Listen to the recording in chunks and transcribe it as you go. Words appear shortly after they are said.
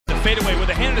fadeaway with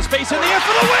a hand in his face in the air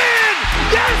for the win!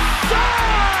 Yes, sir!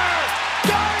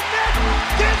 Garnett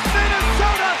gives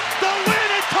Minnesota the win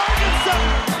at Target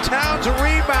Center! Towns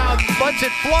rebound, lets it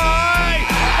fly,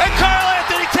 and Karl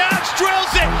Anthony Towns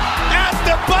drills it at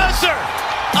the buzzer!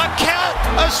 A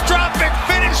catastrophic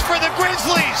finish for the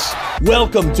Grizzlies!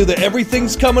 Welcome to the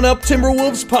Everything's Coming Up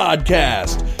Timberwolves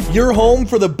podcast, your home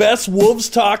for the best Wolves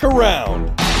talk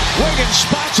around. Wiggins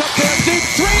spots up there, deep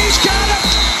threes, got it!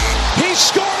 He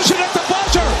scores it at the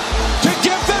buzzer to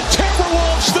give the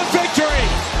Timberwolves the victory!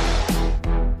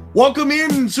 Welcome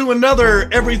into another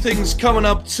Everything's Coming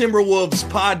Up Timberwolves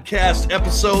podcast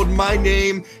episode. My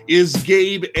name is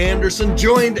Gabe Anderson,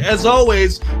 joined as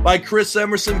always by Chris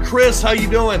Emerson. Chris, how you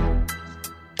doing?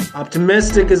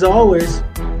 Optimistic as always.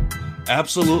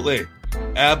 Absolutely.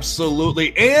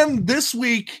 And this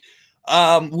week,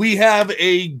 we have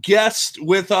a guest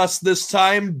with us this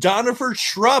time, Donovan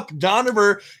Schrupp.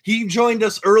 Donovan, he joined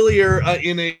us earlier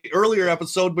in an earlier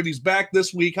episode, but he's back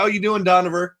this week. How you doing,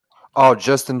 Donovan? Oh,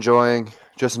 just enjoying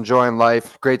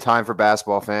life. Great time for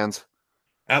basketball fans.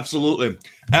 Absolutely.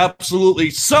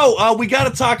 So we got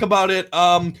to talk about it.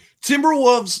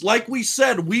 Timberwolves, like we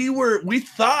said, we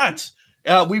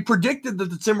predicted that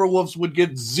the Timberwolves would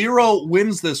get 0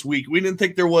 wins this week. We didn't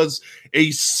think there was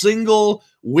a single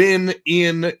win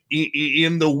in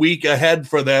the week ahead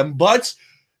for them. But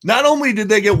not only did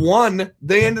they get 1,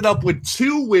 they ended up with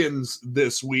 2 wins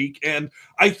this week. And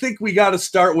I think we got to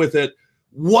start with it.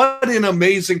 What an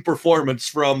amazing performance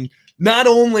from not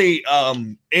only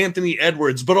Anthony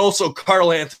Edwards, but also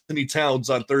Karl Anthony Towns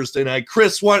on Thursday night.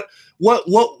 Chris, what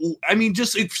I mean,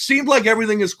 just it seemed like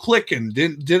everything is clicking,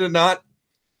 did it not?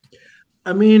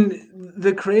 I mean,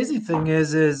 the crazy thing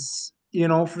is, you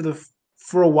know,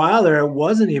 for a while there, it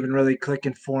wasn't even really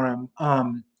clicking for him.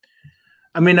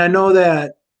 I mean, I know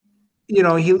that, you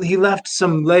know, he left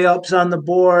some layups on the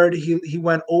board. He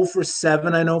went 0 for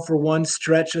 7, I know, for one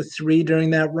stretch of 3 during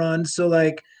that run. So,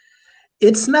 like,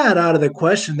 it's not out of the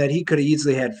question that he could have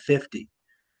easily had 50.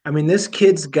 I mean, this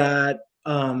kid's got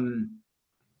I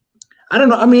don't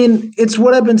know. I mean, it's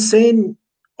what I've been saying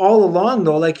all along,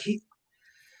 though. Like,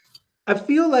 I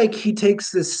feel like he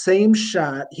takes the same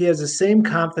shot. He has the same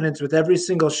confidence with every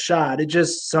single shot. It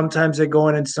just sometimes they go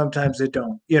in and sometimes they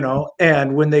don't, you know.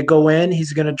 And when they go in,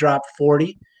 he's going to drop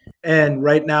 40. And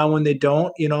right now when they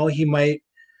don't, you know, he might,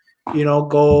 you know,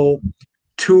 go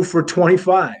 2 for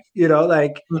 25, you know,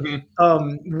 like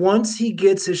once he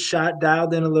gets his shot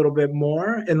dialed in a little bit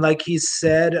more. And like he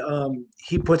said,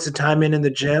 he puts the time in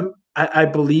the gym. I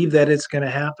believe that it's going to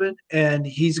happen and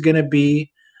he's going to be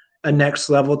a next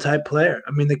level type player.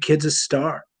 I mean, the kid's a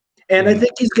star, and I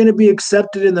think he's going to be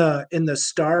accepted in the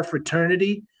star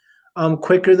fraternity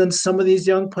quicker than some of these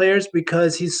young players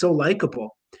because he's so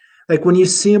likable. Like when you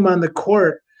see him on the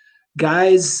court,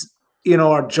 guys, you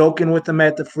know, are joking with him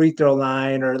at the free throw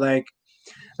line, or like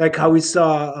how we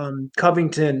saw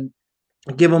Covington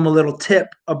give him a little tip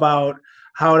about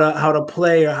how to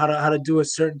play or how to do a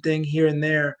certain thing here and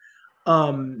there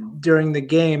during the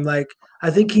game. Like, I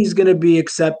think he's going to be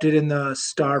accepted in the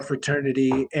star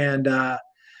fraternity, and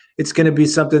it's going to be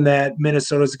something that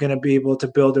Minnesota is going to be able to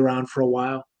build around for a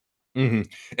while. Mm-hmm.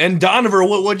 And Donovan,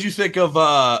 what did you think of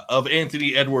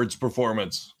Anthony Edwards'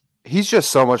 performance? He's just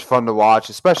so much fun to watch,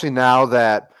 especially now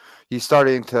that he's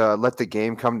starting to let the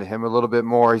game come to him a little bit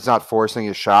more. He's not forcing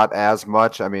his shot as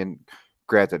much. I mean,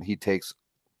 granted, he takes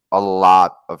a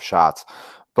lot of shots,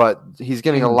 but he's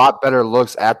getting a lot better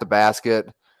looks at the basket,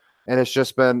 and it's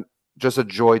just been a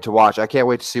joy to watch. I can't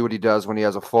wait to see what he does when he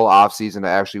has a full off season to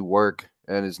actually work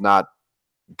and is not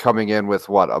coming in with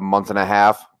a month and a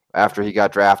half after he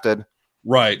got drafted.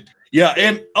 Right. Yeah.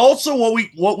 And also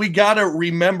what we got to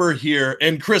remember here,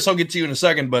 and Chris, I'll get to you in a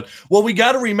second, but what we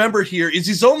got to remember here is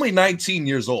he's only 19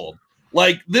 years old.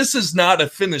 Like, this is not a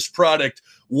finished product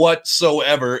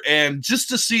whatsoever. And just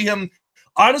to see him,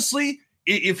 honestly,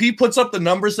 if he puts up the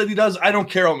numbers that he does, I don't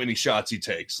care how many shots he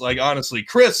takes. Like, honestly,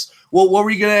 Chris, what were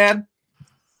you going to add?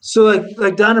 So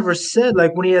like Donovan said,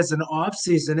 like when he has an off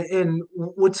season, and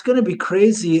what's going to be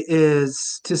crazy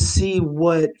is to see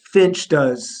what Finch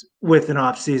does with an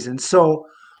off season. So,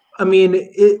 I mean,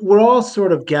 we're all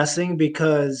sort of guessing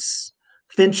because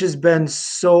Finch has been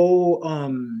so,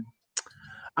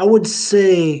 I would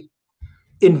say,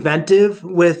 inventive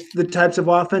with the types of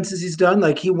offenses he's done.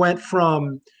 Like he went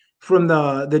from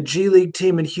the G League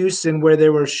team in Houston where they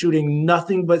were shooting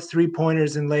nothing but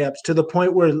 3-pointers and layups to the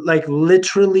point where like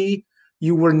literally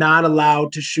you were not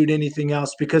allowed to shoot anything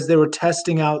else because they were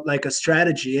testing out like a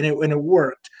strategy and it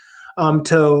worked.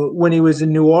 To when he was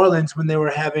in New Orleans when they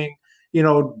were having, you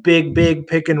know, big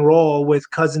pick and roll with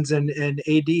Cousins and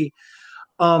AD.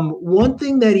 One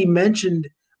thing that he mentioned,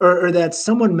 or that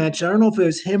someone mentioned, I don't know if it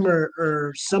was him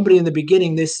or somebody in the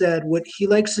beginning, they said what he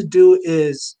likes to do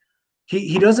is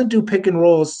he doesn't do pick and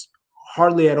rolls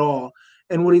hardly at all.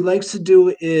 And what he likes to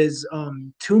do is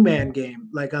two-man game,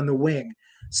 like on the wing.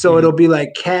 So it'll be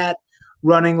like Cat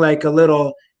running like a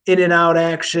little in and out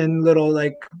action, little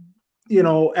like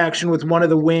action with one of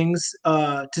the wings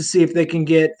to see if they can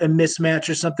get a mismatch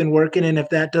or something working. And if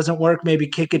that doesn't work, maybe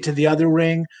kick it to the other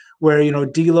ring where,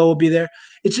 D'Lo will be there.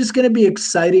 It's just going to be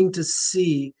exciting to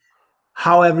see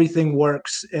how everything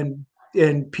works and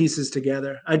pieces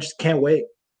together. I just can't wait.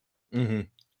 Mm-hmm.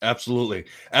 Absolutely.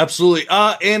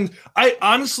 And I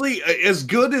honestly, as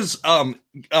good as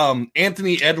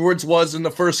Anthony Edwards was in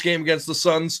the first game against the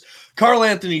Suns, Karl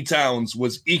Anthony Towns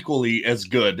was equally as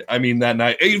good. I mean, that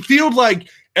night it felt like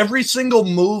every single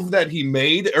move that he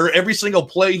made or every single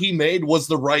play he made was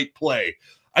the right play.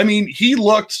 I mean, he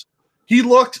looked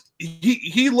like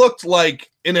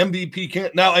an MVP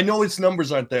candidate. Now I know his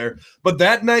numbers aren't there, but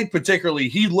that night particularly,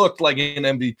 he looked like an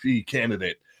MVP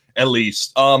candidate. At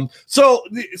least. So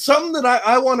something that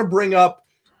I want to bring up,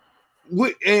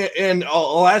 and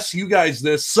I'll ask you guys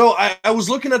this. So I was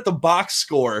looking at the box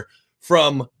score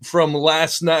from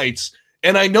last night's,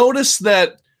 and I noticed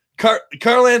that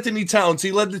Karl Anthony Towns,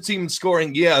 he led the team in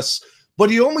scoring, yes, but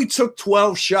he only took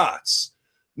 12 shots.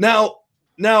 Now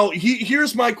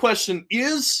here's my question.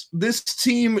 Is this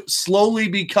team slowly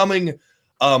becoming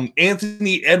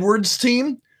Anthony Edwards'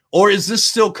 team? Or is this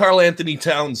still Karl Anthony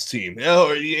Towns' team?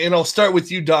 And I'll start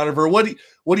with you, Donovan. What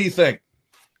do you think?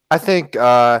 I think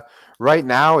right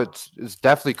now it's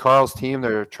definitely Karl's team.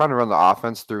 They're trying to run the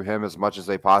offense through him as much as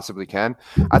they possibly can.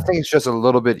 I think it's just a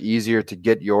little bit easier to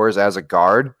get yours as a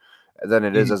guard than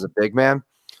it is as a big man.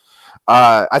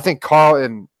 I think Karl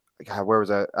where was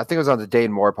that? I think it was on the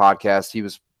Dane Moore podcast. He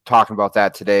was talking about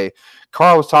that today.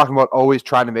 Karl was talking about always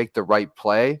trying to make the right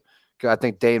play. I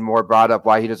think Dane Moore brought up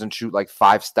why he doesn't shoot like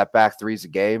 5 step-back threes a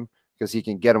game because he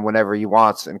can get them whenever he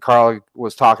wants. And Karl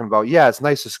was talking about, yeah, it's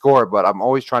nice to score, but I'm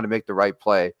always trying to make the right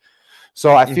play.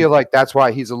 So I feel like that's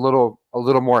why he's a little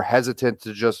more hesitant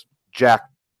to just jack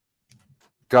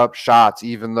up shots,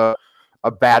 even though a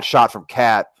bad shot from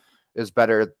Cat is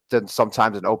better than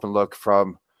sometimes an open look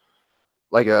from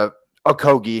like a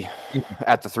Okogie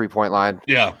at the 3-point line.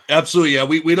 Yeah, absolutely. Yeah,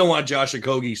 we don't want Josh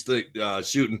Okogie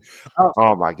shooting.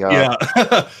 Oh my god.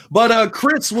 Yeah, but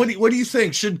Chris, what do you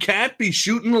think? Should Cat be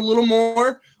shooting a little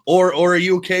more, or are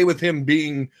you okay with him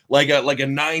being like a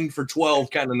 9 for 12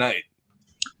 kind of night?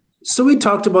 So we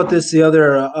talked about this the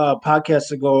other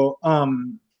podcast ago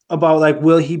about like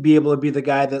will he be able to be the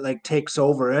guy that like takes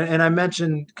over? And I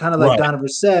mentioned kind of like Donovan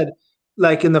said,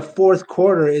 like in the fourth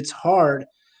quarter, it's hard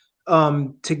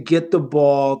to get the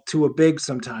ball to a big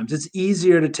sometimes. It's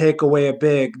easier to take away a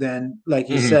big than, like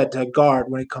you said, to guard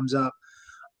when it comes up.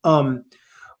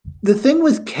 The thing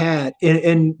with Cat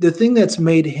and the thing that's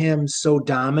made him so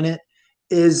dominant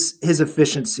is his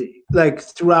efficiency, like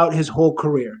throughout his whole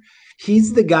career.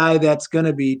 He's the guy that's going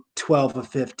to be 12 of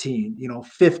 15,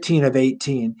 15 of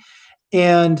 18.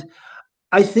 And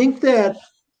I think that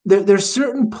there's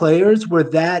certain players where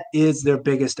that is their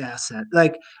biggest asset.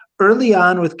 Like early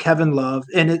on with Kevin Love,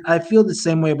 and I feel the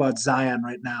same way about Zion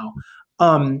right now.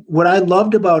 What I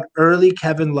loved about early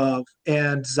Kevin Love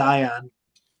and Zion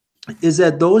is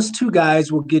that those two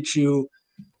guys will get you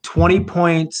 20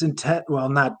 points and 10, well,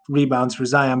 not rebounds for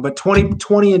Zion, but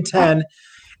 20 and 10,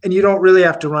 and you don't really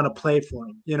have to run a play for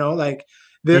him, like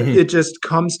it just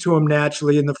comes to him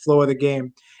naturally in the flow of the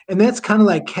game. And that's kind of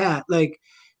like Cat. Like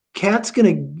Cat's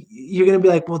you're gonna be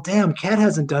like, well, damn, Cat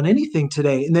hasn't done anything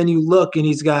today. And then you look and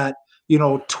he's got,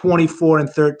 24 and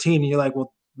 13, and you're like,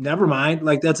 well, never mind.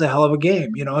 Like that's a hell of a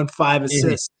game, and 5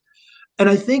 assists. And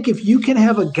I think if you can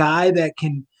have a guy that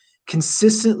can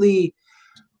consistently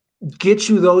get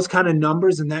you those kind of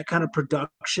numbers and that kind of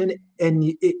production, and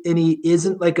he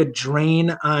isn't like a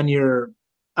drain on your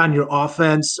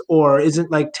offense or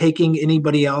isn't like taking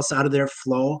anybody else out of their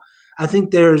flow, I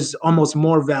think there's almost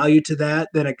more value to that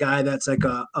than a guy that's like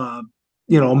a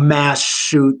mass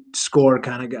shoot score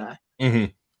kind of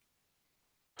guy.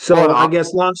 So I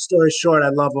guess long story short, I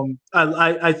love him.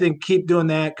 I think keep doing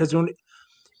that, because when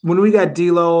we got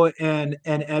D'Lo and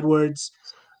Edwards,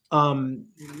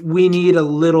 we need a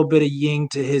little bit of yin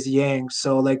to his yang.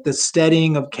 So like the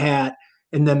steadying of Cat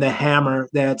and then the hammer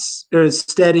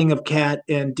steadying of Cat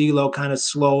and D'Lo kind of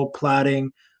slow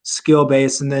plotting skill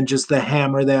base, and then just the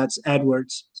hammer that's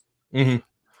Edwards.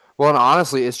 Well, and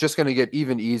honestly, it's just going to get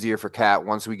even easier for Cat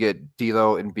once we get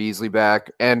D'Lo and Beasley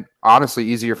back, and honestly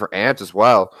easier for Ant as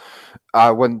well,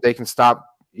 when they can stop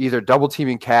either double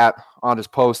teaming Cat on his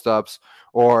post ups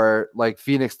or like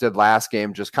Phoenix did last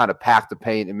game, just kind of pack the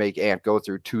paint and make Ant go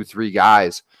through 2-3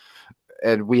 guys.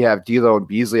 And we have D'Lo and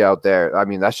Beasley out there. I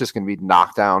mean, that's just going to be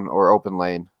knockdown or open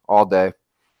lane all day.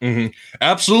 Mm-hmm.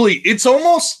 Absolutely. It's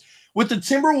almost with the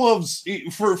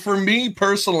Timberwolves, for me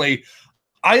personally,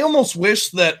 I almost wish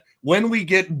that when we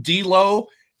get D'Lo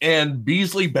and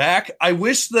Beasley back, I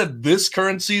wish that this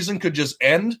current season could just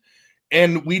end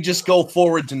and we just go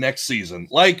forward to next season.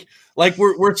 Like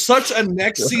we're such a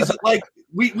next season. Like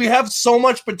we have so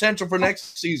much potential for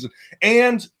next season,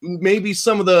 and maybe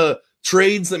some of the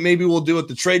trades that maybe we'll do at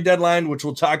the trade deadline, which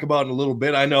we'll talk about in a little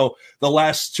bit. I know the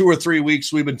last 2 or 3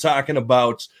 weeks we've been talking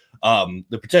about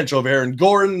the potential of Aaron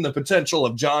Gordon, the potential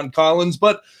of John Collins,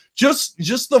 but just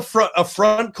a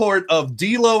front court of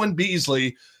D'Lo and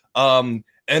Beasley, and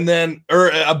then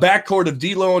a backcourt of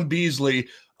D'Lo and Beasley,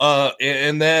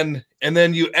 and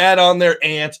then you add on their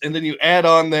Ant, and then you add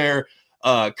on their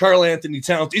Karl Anthony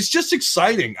Towns. It's just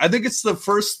exciting. I think it's the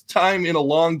first time in a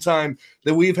long time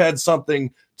that we've had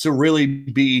something to really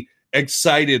be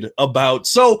excited about.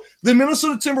 So the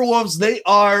Minnesota Timberwolves, they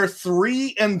are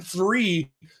 3-3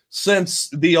 since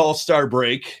the All-Star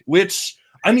break, which,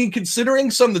 I mean,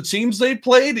 considering some of the teams they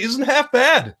played, isn't half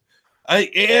bad.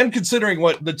 And considering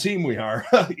what the team we are,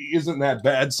 isn't that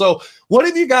bad. So what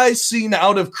have you guys seen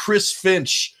out of Chris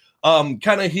Finch? Kind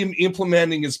of him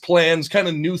implementing his plans, kind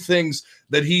of new things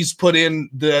that he's put in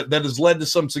that has led to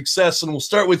some success. And we'll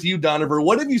start with you, Donovan.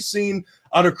 What have you seen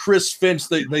out of Chris Finch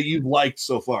that you've liked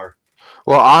so far?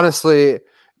 Well, honestly,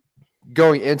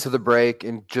 going into the break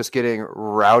and just getting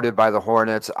routed by the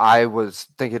Hornets, I was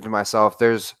thinking to myself,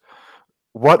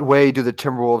 what way do the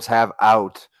Timberwolves have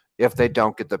out if they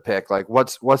don't get the pick? Like,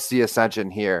 what's the ascension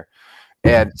here?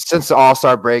 And since the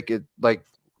All-Star break, it like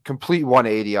complete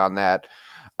 180 on that.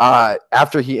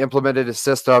 After he implemented his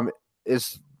system,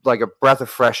 is like a breath of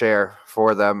fresh air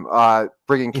for them.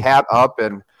 Bringing Cat up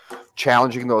and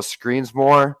challenging those screens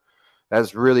more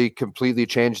has really completely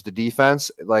changed the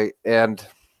defense. And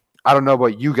I don't know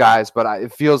about you guys, but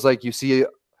it feels like you see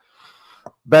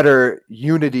better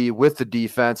unity with the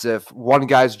defense. If one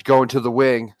guy's going to the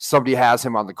wing, somebody has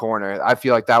him on the corner. I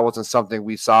feel like that wasn't something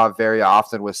we saw very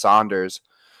often with Saunders.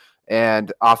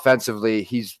 And offensively,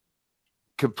 he's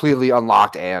completely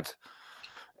unlocked Ant.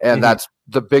 And that's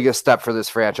the biggest step for this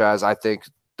franchise, I think,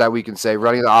 that we can say.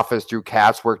 Running the offense through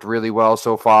Cats worked really well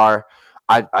so far.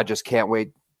 I just can't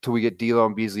wait till we get D'Lo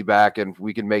and Beasley back and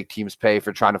we can make teams pay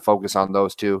for trying to focus on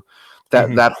those two.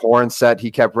 That horn set he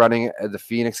kept running at the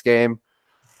Phoenix game,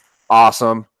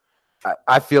 awesome.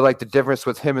 I feel like the difference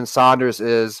with him and Saunders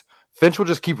is Finch will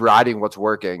just keep riding what's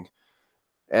working.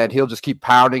 And he'll just keep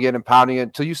pounding it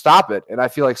until you stop it. And I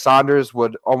feel like Saunders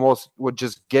would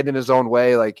just get in his own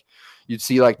way. Like you'd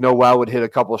see like Noel would hit a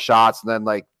couple of shots and then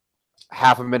like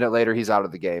half a minute later he's out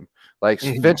of the game. Like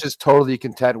Finch is totally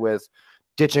content with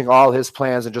ditching all his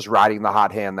plans and just riding the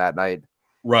hot hand that night.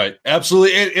 Right.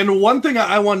 Absolutely. And one thing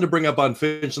I wanted to bring up on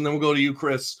Finch, and then we'll go to you,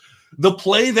 Chris, the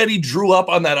play that he drew up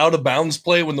on that out of bounds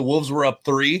play when the Wolves were up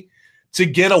 3 to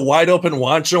get a wide open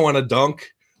Juancho on a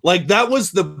dunk. Like that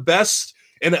was the best.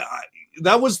 And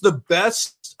that was the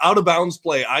best out-of-bounds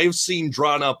play I've seen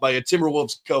drawn up by a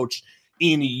Timberwolves coach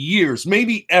in years,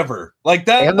 maybe ever. Like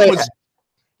that go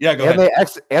ahead.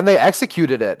 They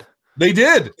executed it. They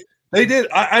did.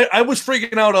 I was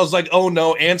freaking out. I was like, oh,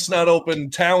 no, Ant's not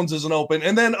open. Towns isn't open.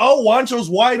 And then, Juancho's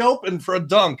wide open for a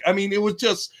dunk. I mean, it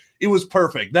was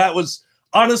perfect. That was,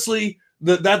 honestly,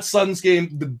 that Suns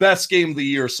game, the best game of the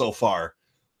year so far.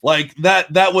 Like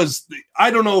that was, I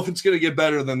don't know if it's going to get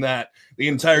better than that the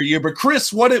entire year. But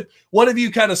Chris, what have you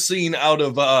kind of seen out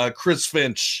of Chris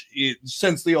Finch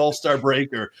since the All-Star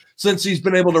break, or since he's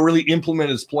been able to really implement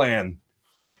his plan?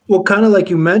 Well, kind of like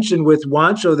you mentioned with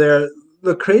Juancho there,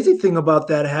 the crazy thing about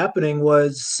that happening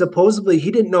was supposedly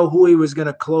he didn't know who he was going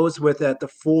to close with at the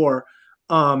 4.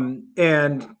 And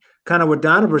kind of what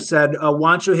Donovan said,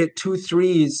 Juancho hit 2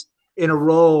 threes in a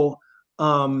row.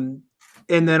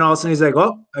 And then all of a sudden he's like,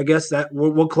 oh, I guess that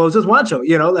we'll close with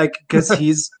Juancho, like, because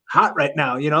he's hot right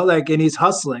now, like, and he's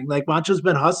hustling. Like Juancho's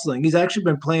been hustling. He's actually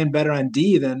been playing better on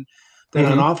D than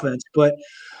on offense. But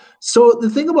so the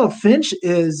thing about Finch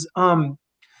is,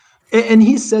 and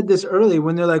he said this early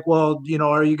when they're like, well, what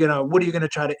are you going to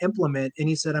try to implement? And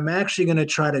he said, I'm actually going to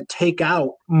try to take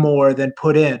out more than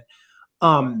put in.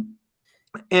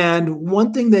 And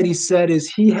one thing that he said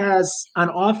is he has on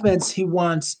offense, he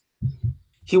wants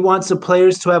the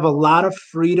players to have a lot of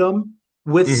freedom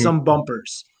with some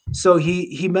bumpers. So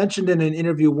he mentioned in an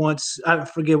interview once, I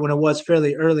forget when it was,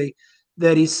 fairly early,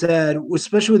 that he said,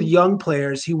 especially with young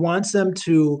players, he wants them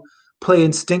to play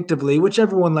instinctively, which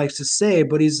everyone likes to say,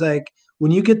 but he's like,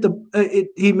 when you get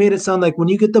he made it sound like when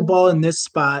you get the ball in this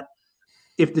spot,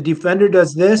 if the defender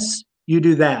does this, you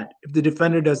do that. If the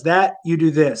defender does that, you do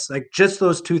this. Like just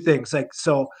those two things. Like,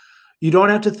 so you don't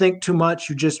have to think too much.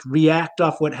 You just react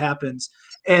off what happens.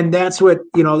 And that's what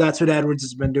Edwards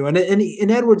has been doing.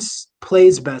 And Edwards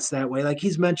plays best that way. Like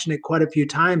he's mentioned it quite a few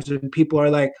times when people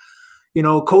are like,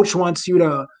 coach wants you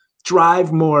to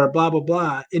drive more, blah, blah,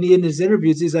 blah. And in his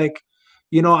interviews, he's like,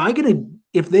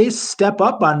 if they step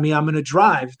up on me, I'm going to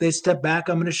drive. If they step back,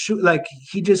 I'm going to shoot. Like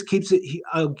he just keeps it.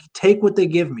 I'll take what they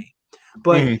give me.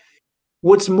 But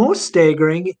what's most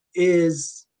staggering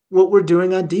is what we're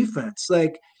doing on defense.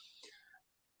 Like,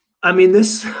 I mean,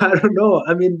 I don't know.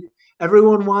 I mean,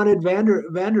 everyone wanted Vander,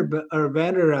 man,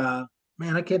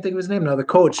 I can't think of his name now. The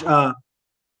coach,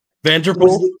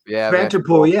 Vanderpool?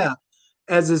 Vanderpool, yeah,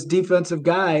 as this defensive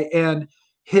guy. And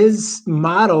his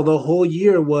motto the whole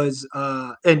year was,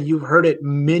 and you've heard it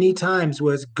many times,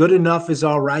 was good enough is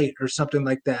all right, or something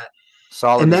like that.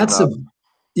 Solid and that's enough.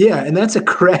 And that's a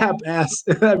crap ass.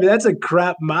 I mean, that's a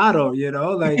crap motto,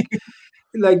 like,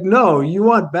 like, no, you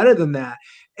want better than that.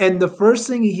 And the first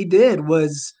thing he did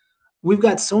was, we've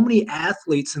got so many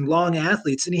athletes and long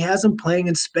athletes, and he has them playing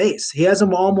in space. He has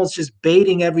them almost just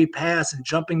baiting every pass and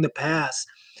jumping the pass.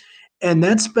 And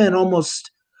that's been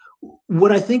almost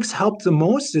what I think's helped the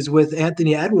most is with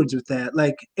Anthony Edwards with that.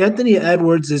 Like, Anthony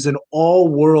Edwards is an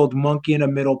all-world monkey in a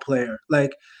middle player.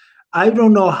 Like, I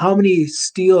don't know how many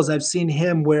steals I've seen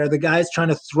him where the guy's trying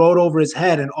to throw it over his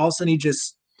head and all of a sudden he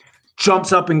just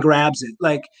jumps up and grabs it.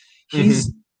 Like,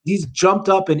 he's jumped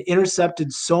up and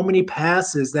intercepted so many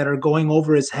passes that are going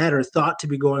over his head or thought to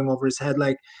be going over his head.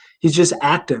 Like, he's just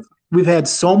active. We've had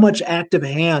so much active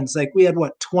hands. Like, we had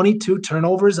 22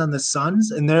 turnovers on the Suns,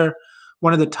 and they're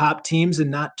one of the top teams in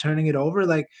not turning it over.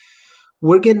 Like,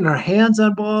 we're getting our hands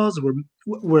on balls.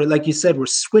 We're like you said, we're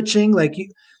switching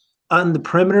on the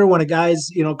perimeter when a guy's,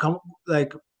 come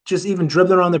like just even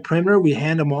dribbling around the perimeter, we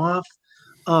hand them off.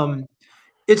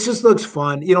 It just looks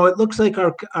fun. It looks like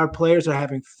our players are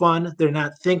having fun. They're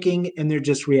not thinking and they're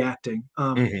just reacting.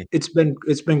 It's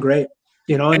been great,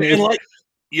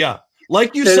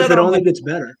 like you said, if it only gets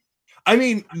better. I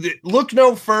mean, look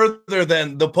no further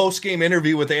than the post-game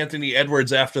interview with Anthony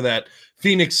Edwards after that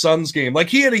Phoenix Suns game. Like,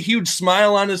 he had a huge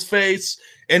smile on his face,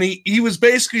 and he was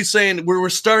basically saying we're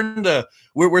starting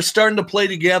to play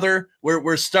together.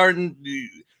 We're starting.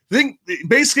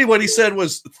 Basically, what he said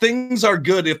was things are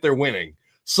good if they're winning.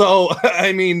 So,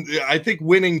 I mean, I think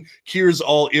winning cures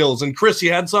all ills. And Chris,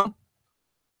 you had some?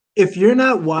 If you're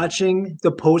not watching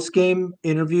the post-game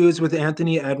interviews with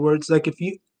Anthony Edwards, like if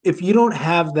you don't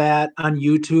have that on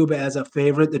YouTube as a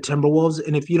favorite, the Timberwolves,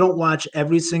 and if you don't watch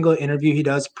every single interview he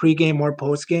does pregame or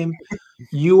postgame,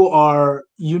 you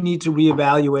need to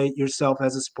reevaluate yourself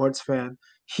as a sports fan.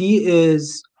 He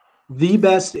is the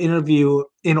best interview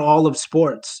in all of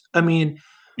sports. I mean,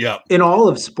 in all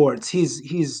of sports,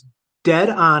 he's dead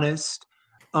honest.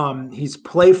 He's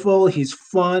playful. He's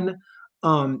fun.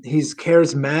 He's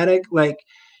charismatic. Like,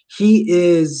 he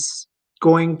is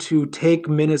going to take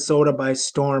Minnesota by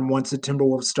storm once the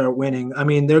Timberwolves start winning. I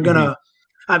mean, they're gonna.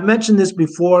 I've mentioned this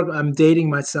before. I'm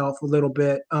dating myself a little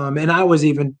bit, and I was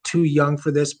even too young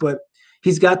for this, but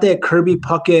he's got that Kirby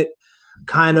Puckett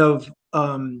kind of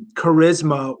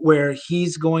charisma where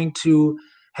he's going to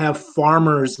have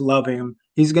farmers love him.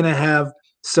 He's going to have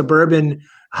suburban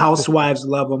housewives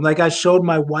love him. Like, I showed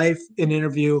my wife an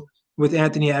interview with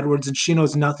Anthony Edwards, and she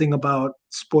knows nothing about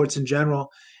sports in general.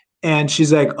 And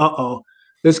she's like,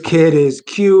 this kid is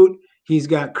cute. He's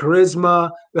got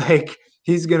charisma. Like,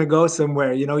 he's going to go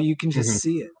somewhere. You can just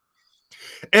see it.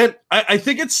 And I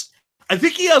think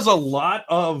he has a lot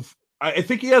of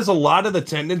the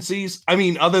tendencies. I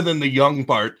mean, other than the young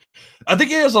part, I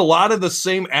think he has a lot of the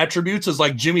same attributes as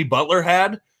like Jimmy Butler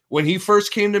had when he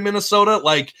first came to Minnesota.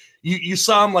 Like, you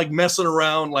saw him like messing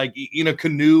around like in a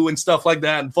canoe and stuff like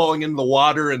that and falling into the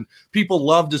water, and people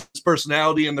loved his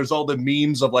personality, and there's all the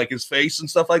memes of like his face and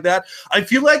stuff like that. I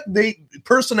feel like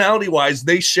personality wise,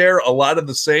 they share a lot of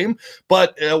the same,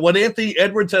 but what Anthony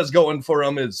Edwards has going for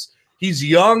him is he's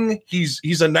young. He's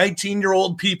a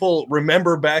 19-year-old. People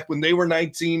remember back when they were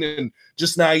 19 and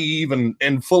just naive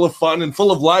and full of fun and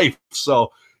full of life.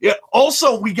 So yeah.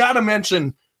 Also, we got to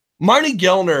mention Marty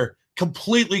Gellner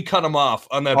completely cut him off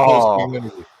on that post-game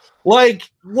interview. Like,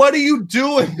 what are you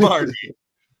doing, Marty?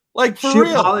 Like, for real.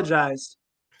 She apologized.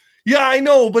 Yeah, I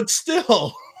know, but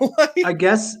still. Like, I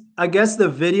guess the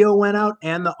video went out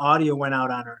and the audio went out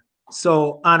on her.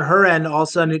 So on her end, all of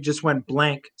a sudden it just went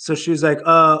blank. So she was like,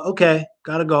 okay,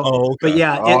 gotta go. Oh, okay. But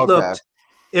yeah,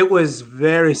 it was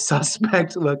very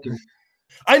suspect looking.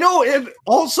 I know. And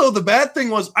also the bad thing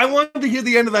was I wanted to hear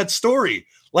the end of that story.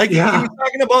 Like he was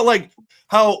talking about like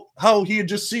how he had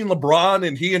just seen LeBron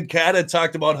and he and Kat had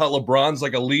talked about how LeBron's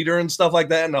like a leader and stuff like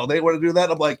that. And how they want to do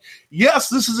that. I'm like, yes,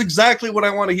 this is exactly what I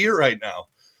want to hear right now.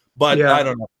 But I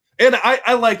don't know. And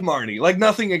I like Marnie, like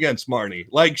nothing against Marnie.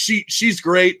 Like she's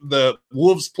great. The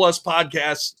Wolves Plus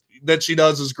podcast that she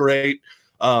does is great.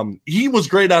 He was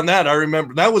great on that. I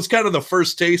remember that was kind of the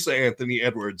first taste of Anthony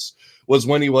Edwards was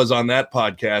when he was on that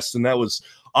podcast. And that was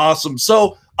awesome.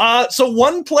 So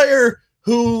one player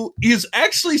who is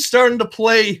actually starting to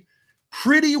play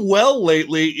pretty well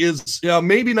lately is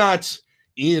maybe not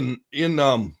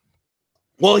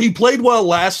well, he played well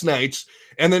last night,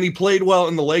 and then he played well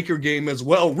in the Laker game as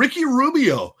well. Ricky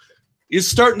Rubio is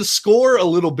starting to score a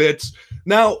little bit.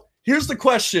 Now, here's the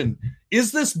question.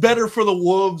 Is this better for the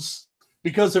Wolves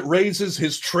because it raises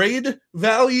his trade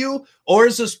value, or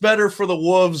is this better for the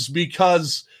Wolves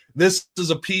because this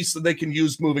is a piece that they can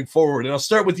use moving forward? And I'll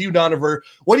start with you, Donovan.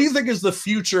 What do you think is the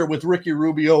future with Ricky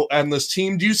Rubio and this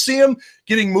team? Do you see him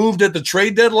getting moved at the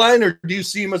trade deadline, or do you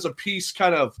see him as a piece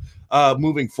kind of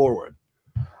moving forward?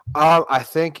 I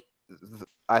think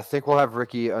we'll have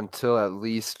Ricky until at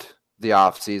least the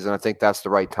offseason. I think that's the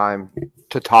right time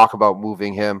to talk about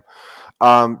moving him.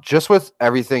 Just with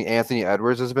everything Anthony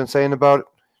Edwards has been saying about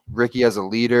Ricky as a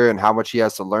leader and how much he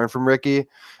has to learn from Ricky,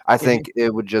 I think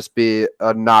it would just be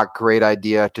a not great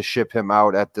idea to ship him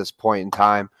out at this point in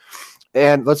time.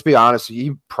 And let's be honest,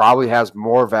 he probably has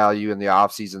more value in the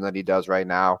offseason than he does right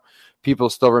now. People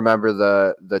still remember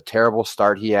the terrible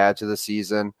start he had to the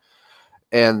season.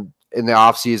 And in the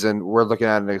offseason, we're looking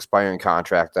at an expiring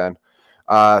contract then.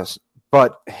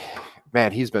 But,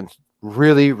 man, he's been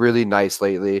really, really nice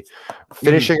lately.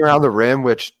 Finishing around the rim,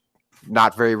 which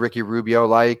not very Ricky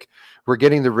Rubio-like. We're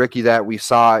getting the Ricky that we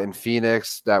saw in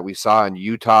Phoenix, that we saw in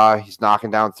Utah. He's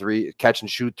knocking down catch and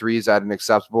shoot threes at an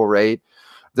acceptable rate.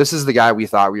 This is the guy we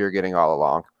thought we were getting all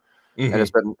along. And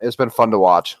it's been fun to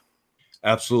watch.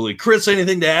 Absolutely. Chris,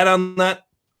 anything to add on that?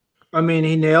 I mean,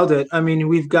 he nailed it. I mean,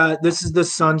 this is the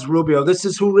Suns Rubio. This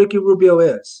is who Ricky Rubio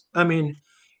is. I mean,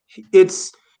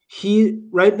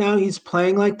 right now he's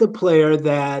playing like the player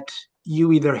that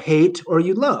you either hate or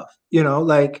you love,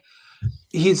 like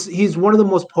he's one of the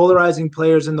most polarizing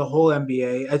players in the whole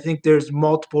NBA. I think there's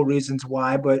multiple reasons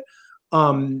why, but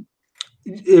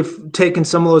if taking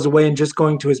some of those away and just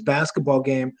going to his basketball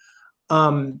game,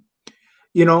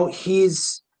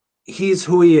 he's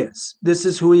who he is. This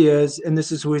is who he is, and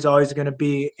this is who he's always going to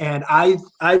be. And I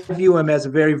view him as a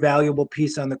very valuable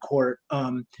piece on the court,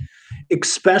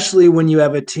 especially when you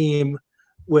have a team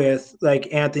with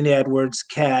like Anthony Edwards,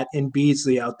 Kat, and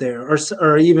Beasley out there,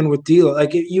 or even with D'Lo.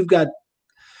 Like you've got,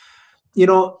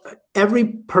 every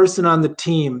person on the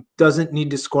team doesn't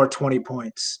need to score 20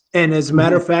 points. And as a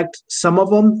matter of fact, some of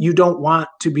them you don't want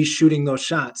to be shooting those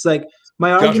shots. Like,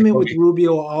 my argument with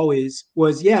Rubio always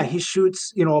was, he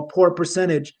shoots, a poor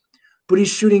percentage, but he's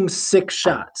shooting 6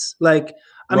 shots. Like,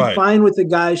 I'm fine with the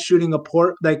guy shooting a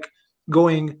poor, like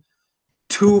going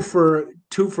 2 for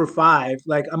 5.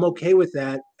 Like, I'm okay with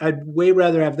that. I'd way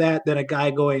rather have that than a guy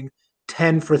going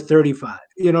 10 for 35.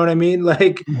 You know what I mean?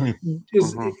 Like,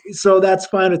 so that's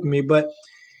fine with me. But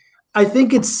I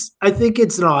think it's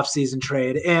an off-season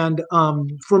trade, and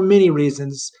for many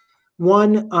reasons.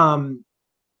 One,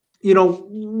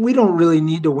 we don't really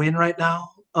need to win right now.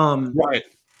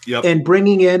 Yep. And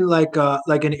bringing in like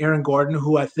an Aaron Gordon,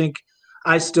 who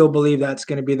I still believe that's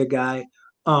going to be the guy.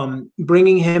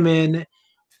 Bringing him in,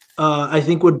 I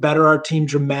think would better our team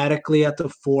dramatically at the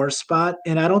 4 spot.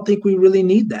 And I don't think we really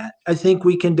need that. I think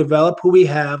we can develop who we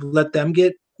have, let them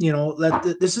get,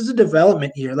 this is a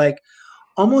development year. Like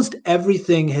almost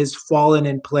everything has fallen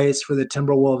in place for the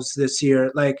Timberwolves this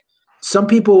year. Like some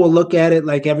people will look at it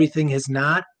like everything has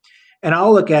not. And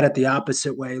I'll look at it the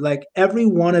opposite way. Like every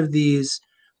one of these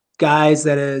guys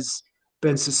that has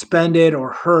been suspended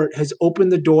or hurt has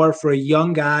opened the door for a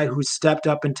young guy who's stepped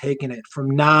up and taken it,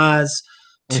 from Nas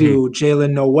to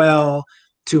Jalen Noel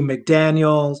to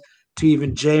McDaniels to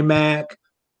even J-Mac.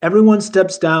 Everyone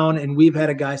steps down, and we've had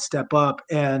a guy step up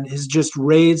and has just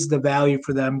raised the value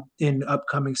for them in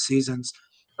upcoming seasons.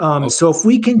 So if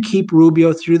we can keep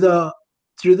Rubio through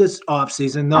this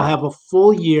offseason, they'll have a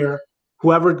full year.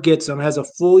 Whoever gets him has a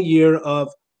full year of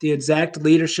the exact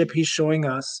leadership he's showing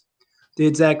us, the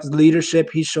exact leadership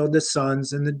he showed the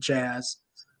Suns and the Jazz.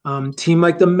 Team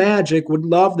like the Magic would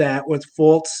love that with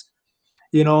Fultz,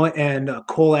 and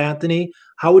Cole Anthony.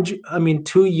 How would you –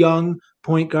 2 young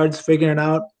point guards figuring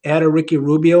out, add a Ricky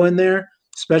Rubio in there,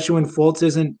 especially when Fultz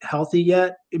isn't healthy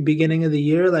yet at the beginning of the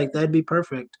year. Like, that'd be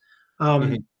perfect.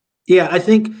 I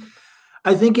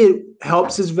think it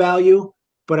helps his value.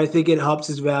 but I think it helps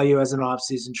his value as an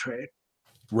offseason trade.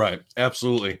 Right.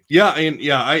 Absolutely. Yeah. And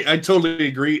yeah, I totally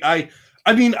agree. I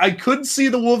mean, I could see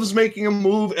the Wolves making a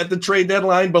move at the trade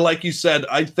deadline, but like you said,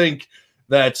 I think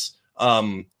that's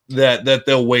that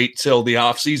they'll wait till the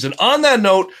offseason. On that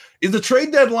note, the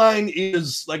trade deadline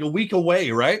is like a week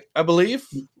away, right? I believe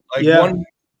like one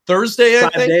Thursday, I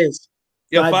think. 5 days.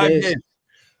 Yeah, 5 days.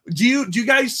 Do you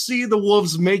guys see the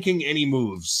Wolves making any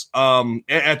moves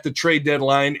at the trade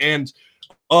deadline? And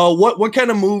what kind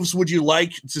of moves would you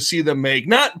like to see them make?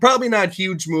 Probably not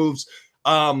huge moves.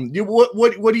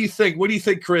 What do you think? What do you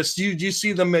think, Chris? Do you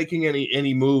see them making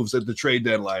any moves at the trade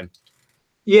deadline?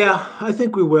 Yeah, I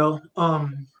think we will.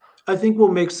 I think we'll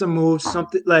make some moves,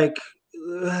 something like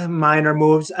minor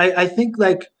moves. I think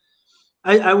like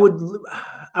I would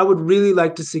really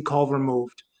like to see Culver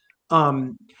moved,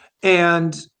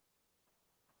 and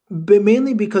but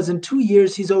mainly because in 2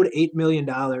 years he's owed $8 million.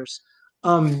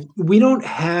 We don't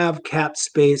have cap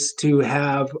space to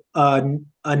have a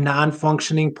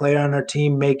non-functioning player on our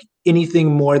team make anything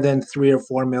more than 3 or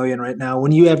 4 million right now.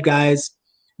 When you have guys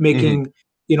making,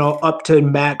 up to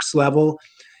max level,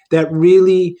 that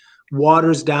really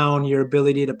waters down your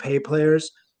ability to pay players.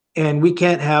 And we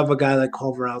can't have a guy like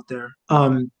Culver out there.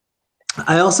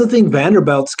 I also think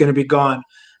Vanderbilt's going to be gone.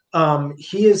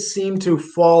 He has seemed to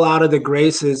fall out of the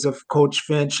graces of Coach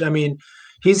Finch. I mean,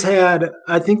 he's had,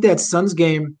 I think that Suns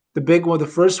game, the big one, the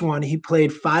first one, he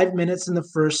played 5 minutes in the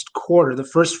first quarter, the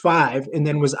first 5, and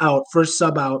then was out, first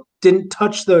sub out, didn't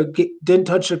touch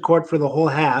the court for the whole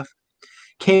half,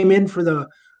 came in for the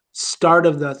start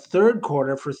of the third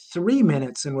quarter for 3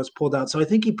 minutes and was pulled out. So I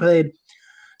think he played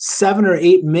 7 or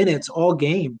 8 minutes all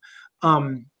game. I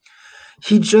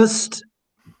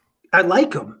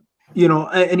like him,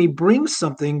 and he brings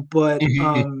something, but,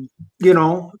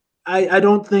 I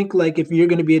don't think like if you're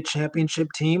going to be a championship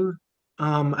team,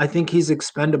 I think he's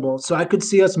expendable. So I could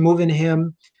see us moving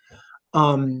him.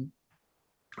 I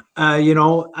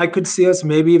could see us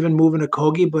maybe even moving a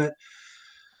Kogi, but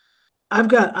I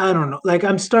don't know, like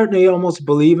I'm starting to almost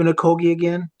believe in a Kogi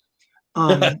again.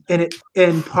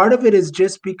 And part of it is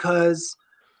just because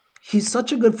he's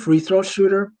such a good free throw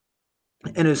shooter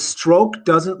and his stroke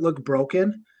doesn't look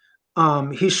broken.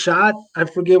 He shot, I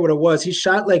forget what it was. He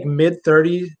shot like mid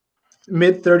 30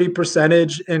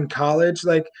 percentage in college.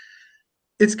 Like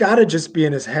it's got to just be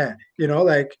in his head,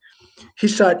 like he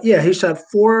shot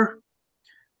four.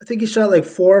 I think he shot like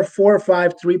four or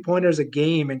five 3-pointers a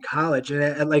game in college and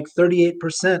at like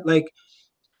 38%. Like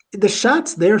the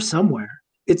shot's there somewhere.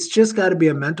 It's just got to be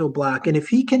a mental block. And if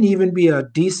he can even be a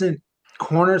decent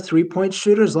corner 3-point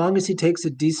shooter, as long as he takes a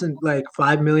decent like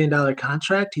 $5 million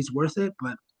contract, he's worth it.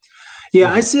 But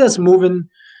yeah, I see us moving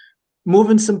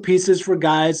some pieces for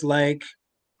guys like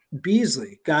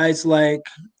Beasley, guys like,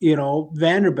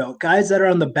 Vanderbilt, guys that are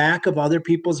on the back of other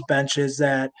people's benches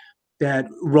that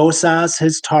Rosas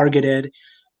has targeted,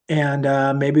 and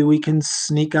maybe we can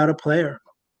sneak out a player.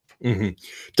 Mm-hmm.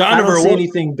 Donovan, I don't see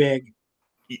anything big.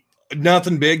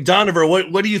 Nothing big. Donovan,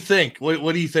 what do you think?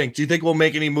 What do you think? Do you think we'll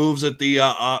make any moves at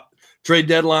the trade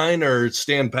deadline or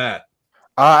stand pat?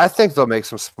 I think they'll make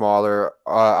some smaller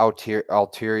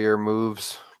ulterior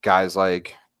moves. Guys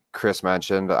like Chris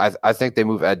mentioned. I think they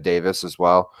move Ed Davis as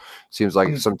well. Seems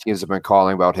like some teams have been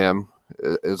calling about him.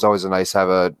 It's always nice to have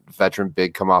a veteran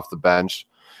big come off the bench,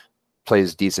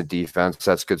 plays decent defense,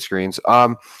 sets good screens.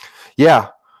 Yeah.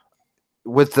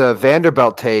 With the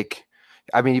Vanderbilt take,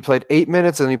 I mean, he played 8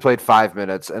 minutes and he played 5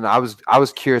 minutes, and I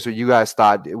was curious what you guys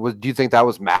thought. Do you think that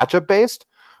was matchup based,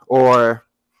 or?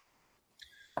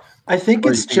 I think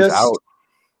it's just.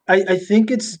 I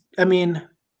think it's. I mean,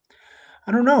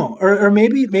 I don't know, or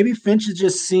maybe Finch has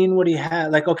just seen what he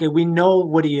had. Like, okay, we know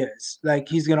what he is. Like,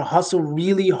 he's gonna hustle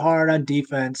really hard on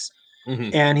defense,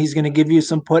 and he's gonna give you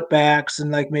some putbacks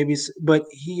and like maybe, but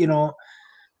he,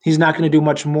 he's not going to do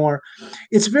much more.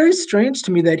 It's very strange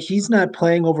to me that he's not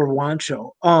playing over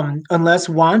Juancho, unless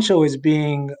Juancho is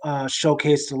being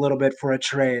showcased a little bit for a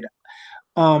trade.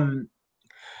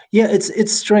 Yeah,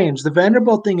 it's strange. The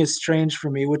Vanderbilt thing is strange for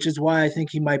me, which is why I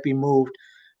think he might be moved,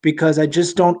 because I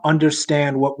just don't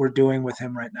understand what we're doing with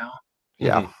him right now.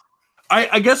 Yeah.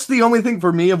 I guess the only thing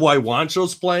for me of why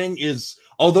Juancho's playing is,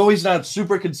 although he's not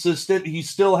super consistent, he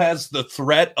still has the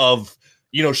threat of,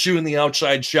 shooting the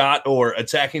outside shot or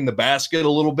attacking the basket a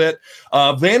little bit.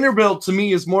 Vanderbilt, to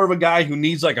me, is more of a guy who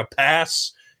needs like a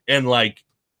pass and like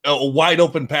a wide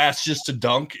open pass just to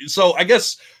dunk. So I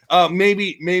guess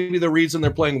maybe the reason they're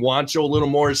playing Juancho a little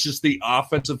more is just the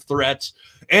offensive threats.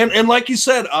 And like you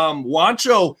said,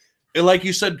 Juancho, like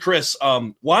you said, Chris,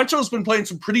 Juancho's been playing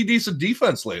some pretty decent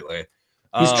defense lately.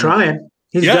 He's trying.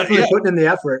 He's definitely putting in the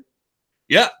effort.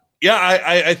 Yeah. Yeah,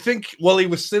 I think while he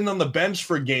was sitting on the bench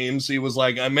for games, he was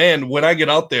like, man, when I get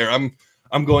out there,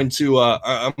 I'm going to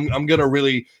I'm going to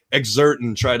really exert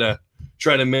and try to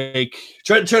make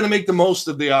the most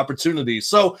of the opportunity.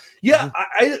 So yeah,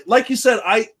 I like you said,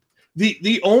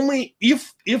 the only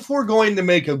if we're going to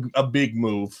make a big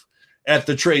move at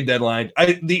the trade deadline,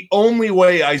 the only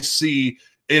way I see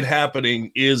it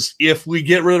happening is if we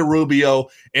get rid of Rubio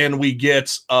and we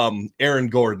get Aaron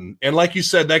Gordon. And like you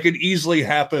said, that could easily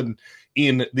happen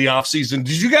in the offseason.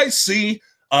 Did you guys see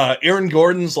Aaron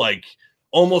Gordon's like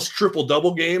almost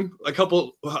triple-double game I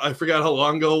forgot how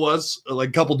long ago it was, like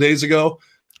a couple days ago?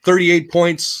 38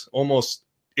 points, almost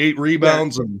 8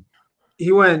 rebounds.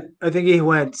 Yeah. I think he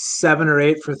went 7 or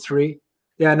 8 for 3.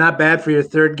 Yeah, not bad for your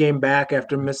third game back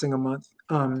after missing a month.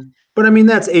 But I mean,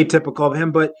 that's atypical of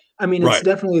him. But I mean, it's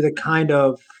definitely the kind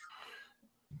of,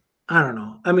 I don't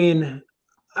know. I mean,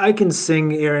 I can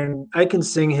sing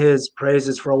his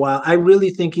praises for a while. I really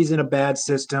think he's in a bad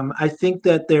system. I think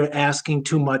that they're asking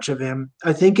too much of him.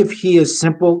 I think if he is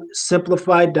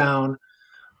simplified down,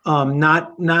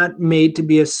 not made to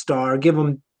be a star, give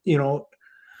him,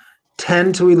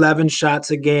 10 to 11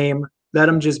 shots a game, let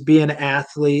him just be an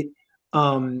athlete,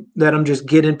 let him just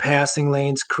get in passing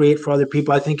lanes, create for other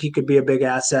people. I think he could be a big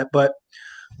asset, but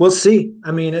we'll see.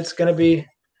 I mean, it's going to be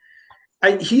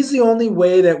he's the only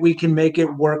way that we can make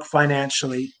it work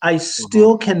financially. I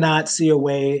still cannot see a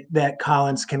way that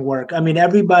Collins can work. I mean,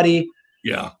 everybody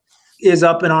is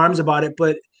up in arms about it,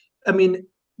 but I mean,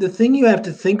 the thing you have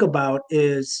to think about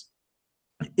is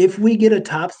if we get a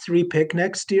top 3 pick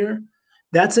next year,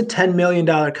 that's a $10 million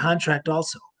contract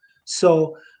also.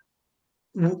 So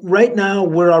right now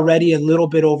we're already a little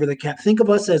bit over the cap. Think of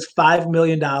us as $5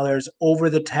 million over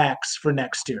the tax for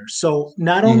next year. So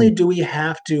not only do we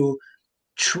have to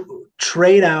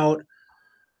trade out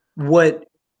what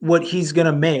he's going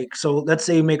to make. So let's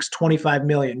say he makes 25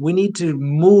 million. We need to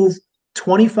move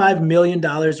 $25 million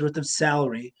worth of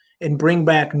salary and bring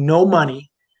back no money.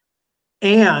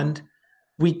 And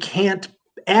we can't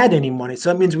add any money.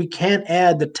 So that means we can't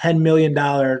add the $10 million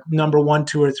number 1,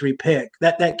 2, or 3 pick.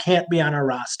 That can't be on our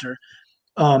roster.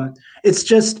 It's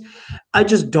just, I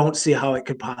just don't see how it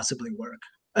could possibly work.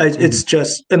 It's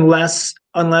just unless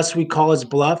we call his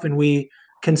bluff and we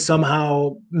can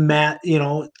somehow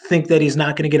think that he's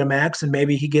not going to get a max and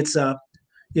maybe he gets a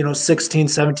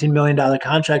 $16-17 million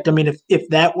contract. I mean, if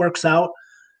that works out,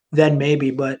 then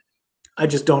maybe, but I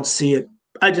just don't see it.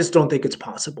 I just don't think it's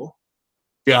possible.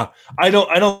 Yeah, I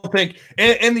don't think.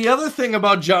 And the other thing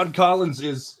about John Collins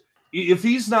is if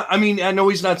he's not, I mean, I know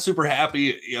he's not super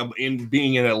happy in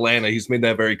being in Atlanta. He's made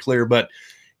that very clear, but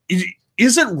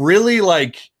is it really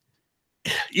like,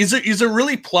 is it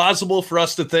really plausible for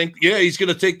us to think, yeah, he's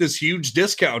going to take this huge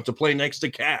discount to play next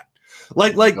to Cat?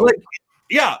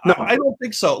 Yeah, no. I don't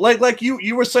think so. Like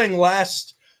you were saying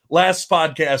last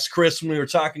podcast, Chris, when we were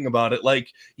talking about it,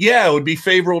 like, yeah, it would be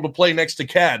favorable to play next to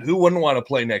Cat. Who wouldn't want to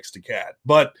play next to Cat?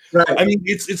 But I mean,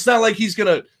 it's not like he's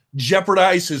going to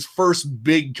jeopardize his first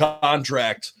big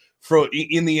contract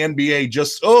in the NBA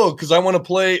just because I want to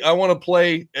play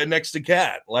next to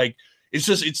Cat. Like,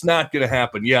 it's not going to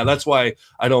happen. Yeah, that's why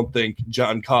I don't think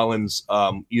John Collins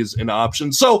is an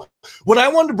option. So what I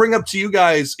wanted to bring up to you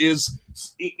guys is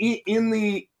in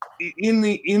the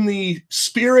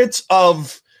spirit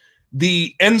of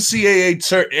the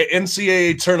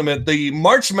NCAA tournament, the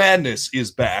March Madness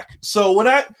is back. So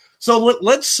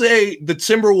let's say the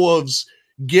Timberwolves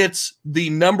gets the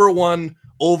number 1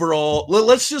 overall.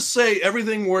 Let's just say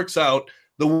everything works out.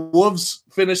 The Wolves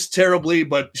finish terribly,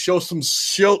 but show some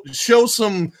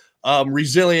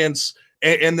resilience,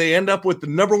 and they end up with the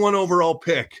number 1 overall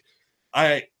pick.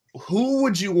 Who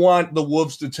would you want the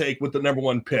Wolves to take with the number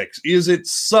 1 picks? Is it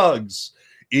Suggs?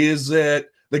 Is it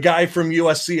the guy from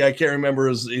USC? I can't remember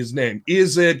his name.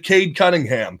 Is it Cade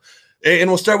Cunningham? And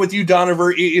we'll start with you,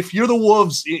 Donovan. If you're the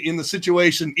Wolves in the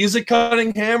situation, is it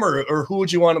Cunningham or who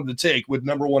would you want him to take with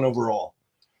number 1 overall?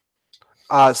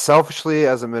 Selfishly,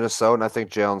 as a Minnesotan, I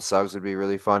think Jalen Suggs would be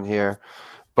really fun here.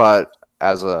 But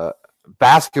as a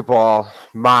basketball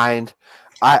mind,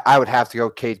 I would have to go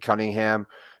Cade Cunningham,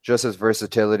 just his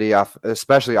versatility,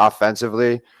 especially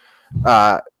offensively.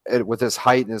 With his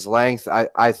height and his length,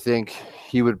 I think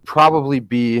he would probably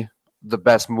be the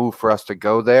best move for us to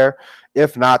go there.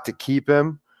 If not to keep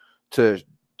him, to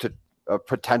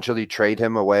potentially trade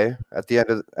him away at the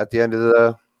end of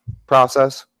the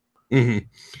process. Mm-hmm.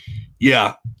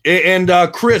 Yeah. And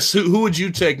Chris, who would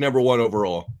you take number 1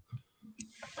 overall?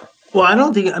 Well, I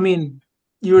don't think, I mean,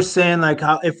 you were saying like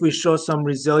how if we show some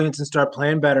resilience and start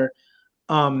playing better,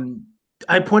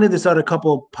 I pointed this out a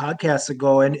couple of podcasts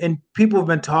ago, and people have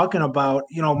been talking about,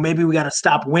 maybe we got to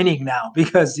stop winning now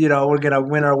because, we're going to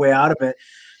win our way out of it.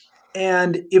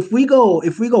 And if we go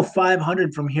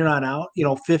 500 from here on out,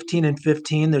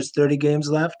 15-15, there's 30 games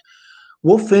left.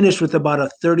 We'll finish with about a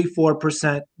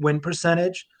 34% win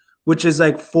percentage, which is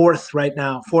like fourth right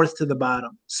now, fourth to the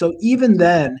bottom. So even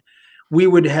then, we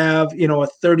would have, a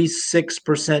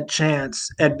 36% chance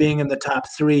at being in the top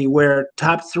three, where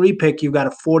top three pick, you've got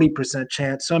a 40%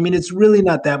 chance. So, I mean, it's really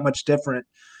not that much different.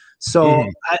 So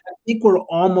I think we're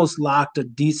almost locked a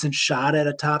decent shot at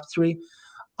a top three.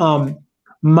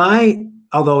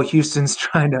 Although Houston's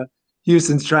trying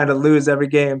to lose every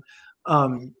game.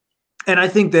 And I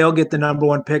think they'll get the number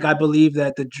one pick. I believe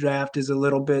that the draft is a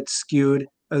little bit skewed,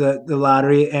 the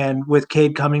lottery. And with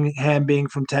Cade Cunningham being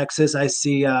from Texas, I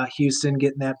see Houston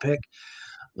getting that pick.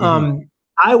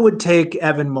 I would take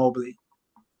Evan Mobley.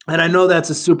 And I know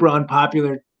that's a super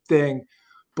unpopular thing,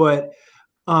 but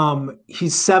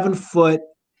he's 7 foot.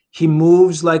 He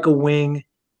moves like a wing.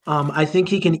 I think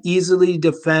he can easily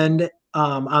defend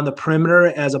on the perimeter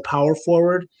as a power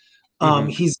forward.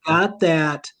 He's got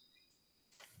that.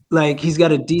 Like, he's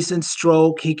got a decent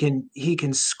stroke. He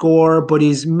can score, but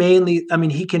he's mainly,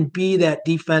 he can be that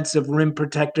defensive rim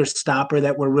protector stopper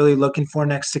that we're really looking for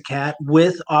next to Cat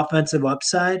with offensive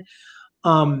upside.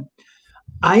 I'm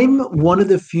one of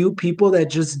the few people that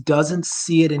just doesn't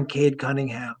see it in Cade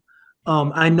Cunningham.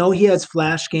 I know he has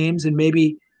flash games, and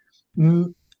maybe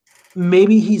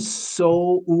he's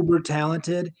so uber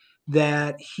talented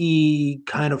that he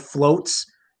kind of floats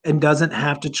and doesn't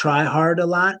have to try hard a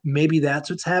lot. Maybe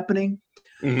that's what's happening.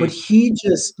 But he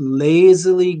just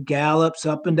lazily gallops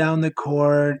up and down the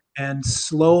court and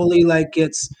slowly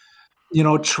gets,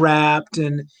 trapped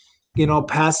and,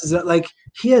 passes it. Like,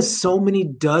 he has so many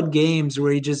dud games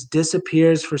where he just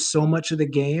disappears for so much of the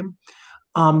game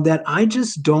that I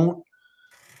just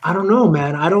I don't know,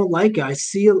 man. I don't like it.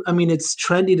 It's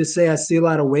trendy to say I see a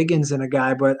lot of Wiggins in a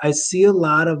guy, but I see a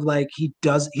lot of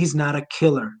he's not a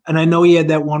killer. And I know he had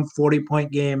that one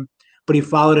 40-point game, but he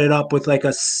followed it up with like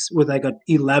a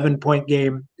 11-point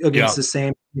game against the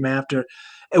same team after,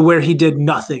 where he did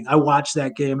nothing. I watched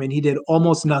that game and he did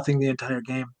almost nothing the entire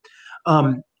game.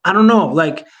 I don't know.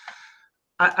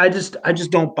 I just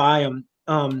don't buy him.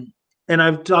 And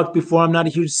I've talked before, I'm not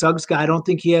a huge Suggs guy. I don't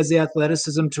think he has the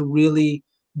athleticism to really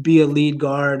be a lead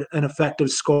guard, an effective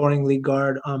scoring lead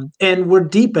guard. And we're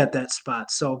deep at that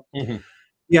spot. So,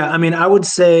 I would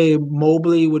say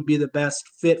Mobley would be the best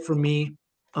fit for me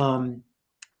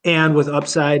and with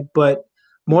upside. But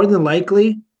more than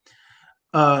likely,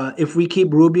 if we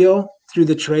keep Rubio through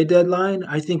the trade deadline,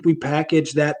 I think we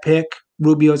package that pick,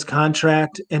 Rubio's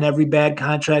contract, and every bad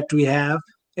contract we have,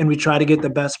 and we try to get the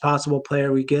best possible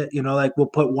player we get. We'll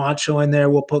put Wancho in there,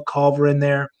 we'll put Culver in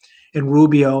there, and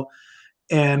Rubio,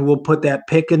 and we'll put that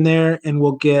pick in there, and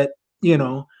we'll get,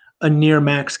 a near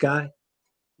max guy.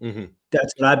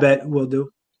 That's what I bet we'll do.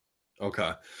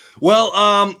 Okay.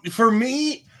 Well, for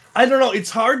me, I don't know.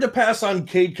 It's hard to pass on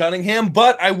Cade Cunningham,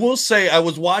 but I will say I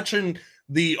was watching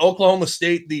the Oklahoma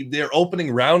State, their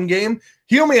opening round game.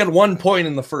 He only had 1 point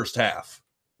in the first half.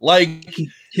 He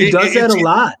does that a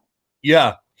lot.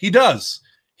 Yeah, he does.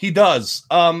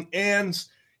 And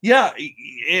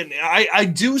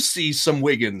I do see some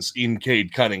Wiggins in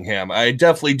Cade Cunningham. I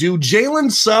definitely do.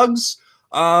 Jalen Suggs,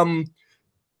 what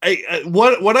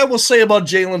I will say about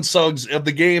Jalen Suggs of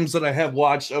the games that I have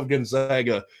watched of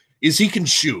Gonzaga is he can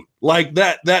shoot.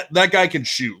 That guy can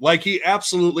shoot. He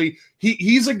absolutely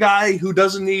he's a guy who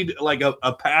doesn't need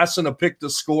a pass and a pick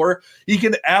to score. He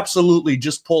can absolutely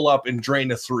just pull up and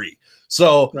drain a three.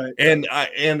 So right. and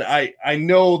I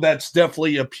know that's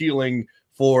definitely appealing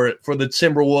for the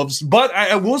Timberwolves. But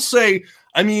I will say,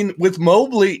 with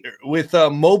Mobley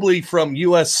from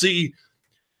USC,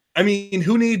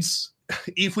 who needs,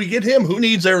 if we get him, who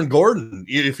needs Aaron Gordon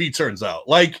if he turns out?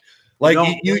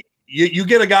 You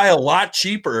get a guy a lot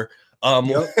cheaper,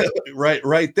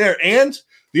 right there. And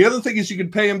the other thing is you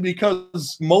can pay him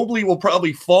because Mobley will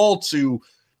probably fall to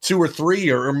 2 or 3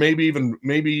 or maybe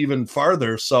even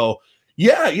farther. So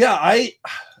I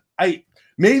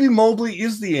maybe Mobley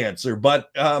is the answer, but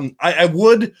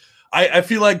I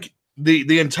feel like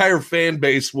the entire fan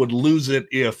base would lose it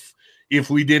if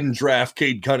we didn't draft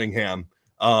Cade Cunningham.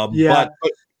 But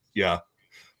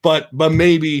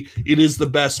maybe it is the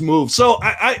best move. So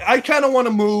I kind of want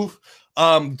to move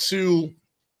to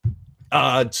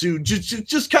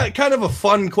just kind of a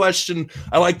fun question.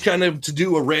 I like kind of to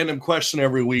do a random question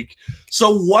every week.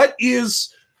 So what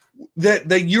is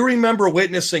that you remember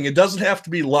witnessing? It doesn't have to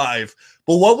be live,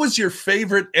 but what was your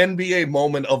favorite NBA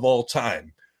moment of all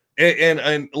time?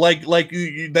 and like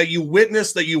that you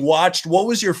witnessed, that you watched. What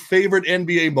was your favorite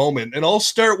NBA moment? And I'll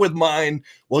start with mine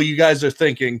while you guys are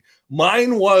thinking.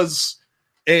 Mine was,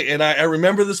 and I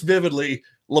remember this vividly,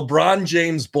 LeBron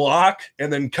James block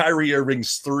and then Kyrie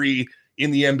Irving's 3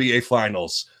 in the NBA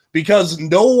Finals, because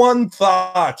no one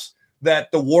thought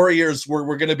that the Warriors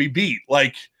were going to be beat.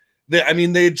 Like,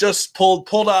 they just pulled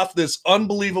off this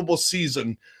unbelievable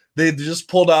season. They just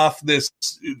pulled off this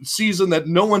season that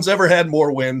no one's ever had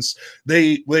more wins.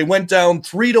 They went down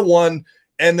 3-1,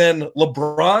 and then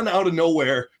LeBron out of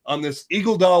nowhere on this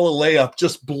Iguodala layup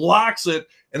just blocks it,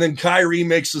 and then Kyrie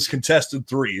makes this contested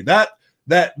 3. That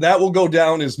will go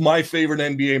down as my favorite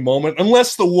NBA moment,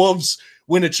 unless the Wolves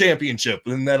win a championship,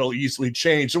 and that'll easily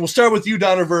change. So we'll start with you,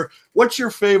 Donovan. What's your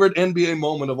favorite NBA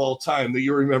moment of all time that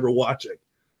you remember watching?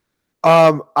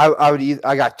 I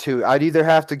got 2. I'd either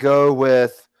have to go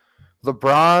with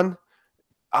LeBron.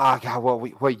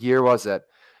 What year was it?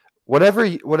 Whatever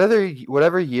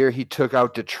year he took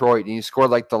out Detroit and he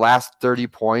scored like the last 30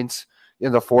 points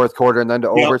in the fourth quarter and then to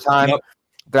overtime. Yep.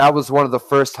 That was one of the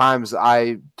first times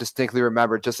I distinctly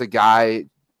remember just a guy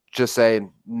just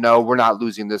saying, no, we're not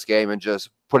losing this game, and just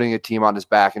putting a team on his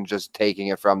back and just taking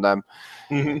it from them.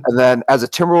 Mm-hmm. And then as a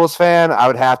Timberwolves fan, I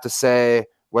would have to say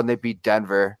when they beat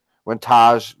Denver, when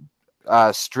Taj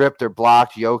stripped or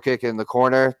blocked Jokic in the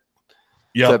corner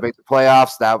to make the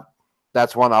playoffs.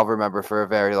 That's one I'll remember for a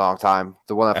very long time.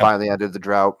 The one that finally ended the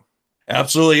drought.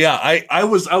 Absolutely, yeah. I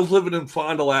was living in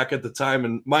Fond du Lac at the time,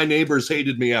 and my neighbors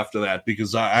hated me after that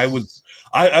because I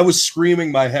was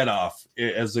screaming my head off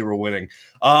as they were winning.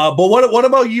 But what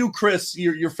about you, Chris?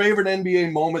 Your favorite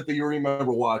NBA moment that you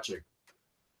remember watching?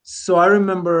 So I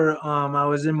remember I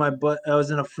was in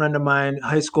a friend of mine,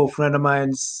 high school friend of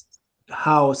mine's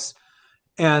house,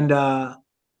 and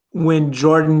when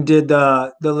Jordan did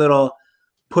the little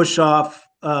push off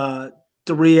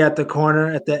 3 at the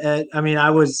corner at the edge. I mean,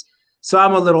 I'm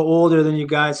a little older than you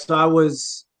guys, so I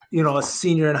was, a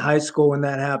senior in high school when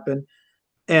that happened,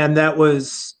 and that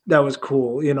was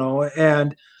cool, and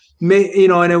and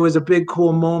it was a big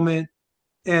cool moment,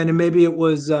 and maybe it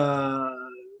was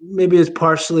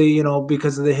partially,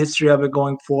 because of the history of it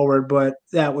going forward, but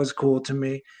that was cool to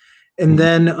me. And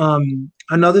then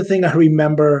another thing I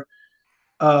remember,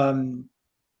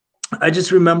 I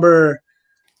just remember,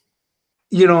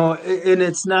 and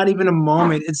it's not even a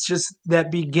moment. It's just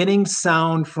that beginning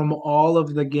sound from all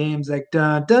of the games, like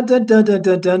dun dun dun dun dun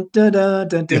dun dun dun dun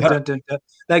dun dun dun dun.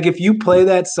 Like if you play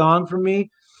that song for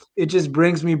me, it just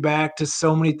brings me back to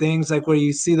so many things, like where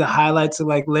you see the highlights of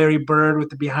like Larry Bird with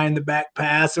the behind the back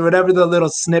pass or whatever the little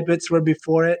snippets were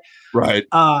before it. Right.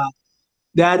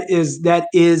 That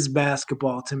is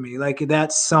basketball to me. Like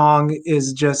that song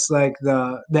is just like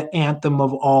the anthem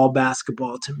of all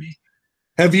basketball to me.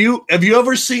 Have you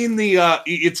ever seen the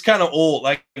it's kind of old,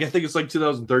 like I think it's like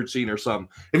 2013 or something.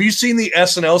 Have you seen the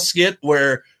SNL skit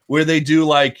where they do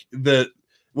like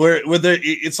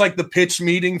it's like the pitch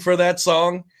meeting for that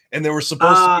song, and there were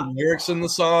supposed to be lyrics in the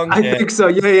song? I think so.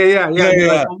 Yeah.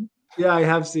 Yeah. Yeah, I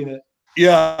have seen it.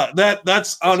 Yeah,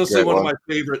 that's honestly one of my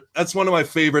favorite. That's one of my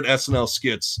favorite SNL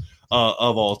skits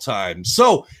of all time.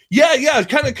 So yeah,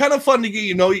 kind of fun to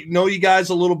get know you guys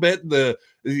a little bit.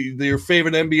 Your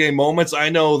favorite NBA moments. I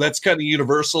know that's kind of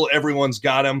universal. Everyone's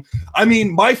got them. I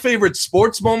mean, my favorite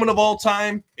sports moment of all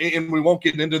time, and we won't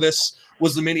get into this,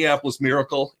 was the Minneapolis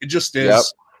Miracle. It just is. Yep.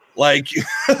 Like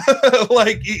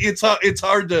it's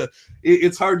hard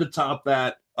to top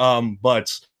that.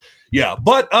 But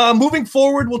moving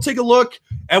forward, we'll take a look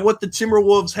at what the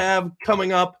Timberwolves have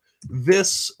coming up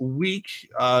this week.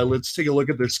 Let's take a look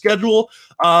at their schedule.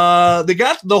 They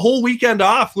got the whole weekend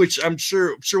off, which I'm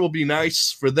sure will be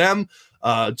nice for them.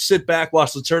 Sit back,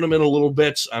 watch the tournament a little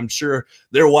bit. I'm sure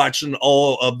they're watching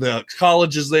all of the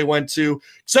colleges they went to,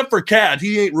 except for Cat.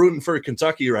 He ain't rooting for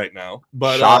Kentucky right now.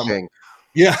 But shocking.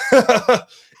 Yeah.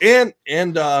 and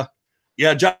Josh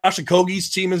Okogie's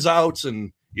team is out,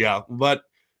 and but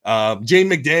Jane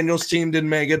McDaniel's team didn't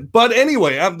make it. But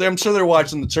anyway, I'm sure they're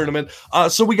watching the tournament.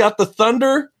 So we got the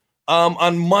Thunder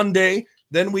on Monday.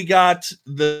 Then we got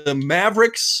the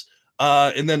Mavericks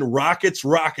and then Rockets.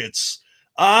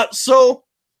 So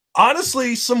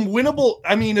honestly, some winnable.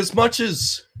 I mean, as much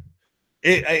as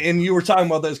and you were talking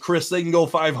about this, Chris, they can go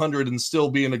 500 and still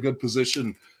be in a good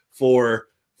position for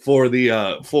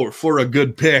a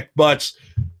good pick. But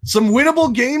some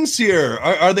winnable games here,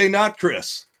 are they not,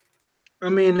 Chris? I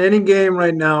mean, any game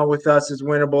right now with us is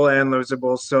winnable and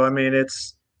losable. So, I mean,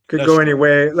 could go any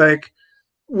way. Like,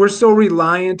 we're so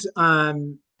reliant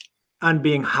on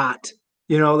being hot.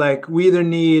 Like we either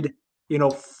need,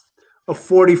 a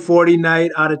 40-40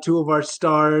 night out of two of our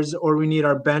stars, or we need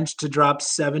our bench to drop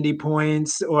 70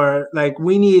 points, or like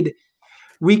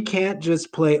we can't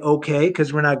just play okay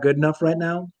because we're not good enough right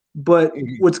now. But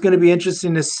Mhm. what's going to be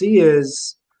interesting to see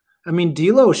is, I mean,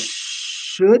 D'Lo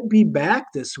should be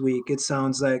back this week. It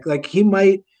sounds like he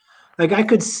might. Like I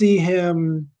could see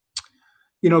him,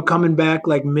 coming back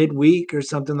like midweek or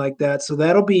something like that. So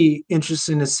that'll be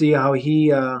interesting to see how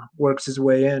he works his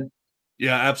way in.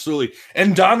 Yeah, absolutely.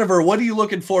 And Donovan, what are you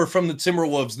looking for from the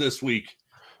Timberwolves this week?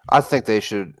 I think they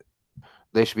should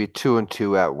be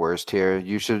 2-2 at worst here.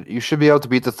 You should be able to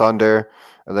beat the Thunder,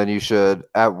 and then you should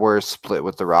at worst split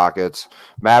with the Rockets.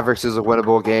 Mavericks is a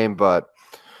winnable game, but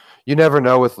you never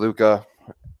know with Luka.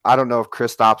 I don't know if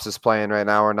Kristaps is playing right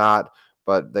now or not,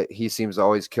 but he seems to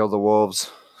always kill the Wolves.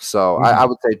 So I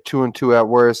would say 2-2 at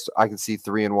worst. I can see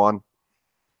 3-1.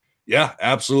 Yeah,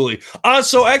 absolutely.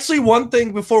 So actually, one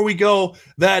thing before we go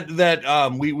that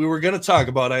we were going to talk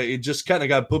about, it just kind of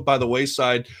got put by the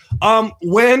wayside.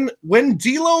 When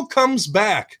D'Lo comes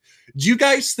back, do you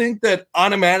guys think that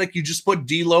automatic you just put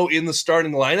D'Lo in the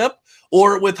starting lineup,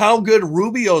 or with how good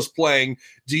Rubio's playing,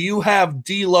 do you have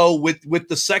D'Lo with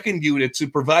the second unit to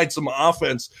provide some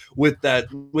offense with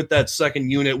that second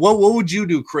unit? What would you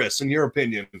do, Chris? In your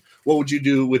opinion, what would you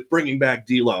do with bringing back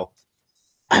D'Lo?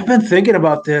 I've been thinking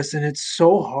about this, and it's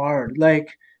so hard. Like,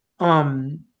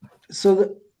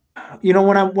 so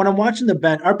when I'm watching the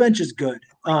bench, our bench is good.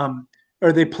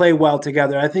 Or they play well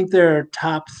together. I think they're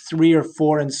top 3 or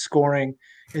 4 in scoring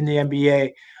in the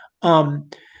NBA. Um,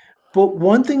 but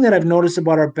one thing that I've noticed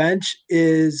about our bench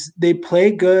is they play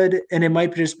good, and it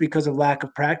might be just because of lack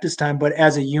of practice time, but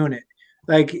as a unit.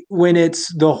 Like when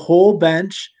it's the whole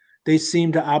bench, they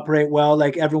seem to operate well,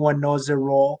 like everyone knows their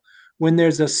role. When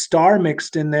there's a star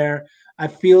mixed in there, I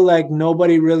feel like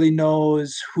nobody really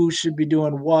knows who should be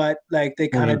doing what. Like they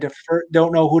kind of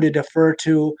don't know who to defer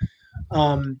to.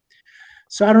 Um,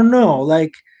 so I don't know.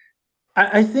 Like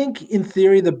I think in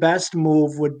theory, the best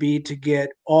move would be to get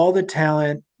all the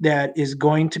talent that is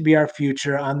going to be our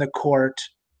future on the court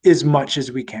as much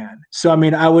as we can. So, I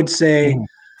mean, I would say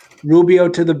Rubio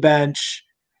to the bench.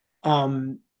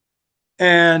 And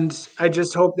I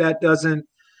just hope that doesn't,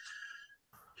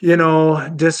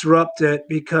 disrupt it,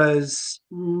 because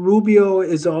Rubio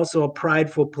is also a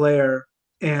prideful player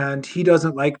and he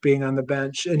doesn't like being on the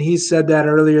bench. And he said that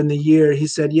earlier in the year. He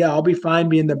said, "Yeah, I'll be fine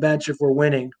being the bench if we're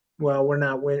winning." Well, we're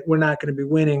not going to be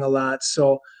winning a lot.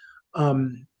 So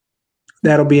um,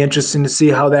 that'll be interesting to see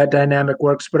how that dynamic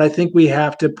works. But I think we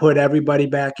have to put everybody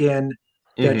back in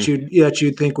that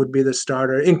you'd think would be the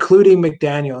starter, including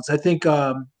McDaniels. I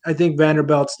think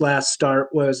Vanderbilt's last start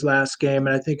was last game,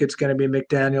 and I think it's going to be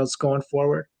McDaniels going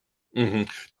forward. Mm-hmm.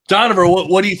 Donovan,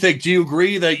 what do you think? Do you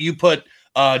agree that you put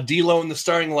D'Lo in the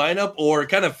starting lineup, or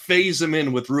kind of phase him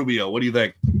in with Rubio? What do you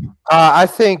think? I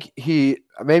think he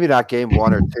maybe not game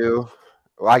 1 or 2.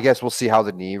 I guess we'll see how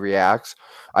the knee reacts.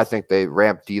 I think they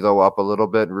ramp D'Lo up a little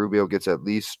bit. Rubio gets at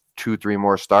least 2-3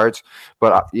 more starts.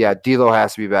 But yeah, D'Lo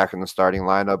has to be back in the starting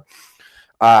lineup.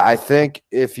 I think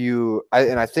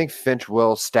I think Finch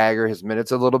will stagger his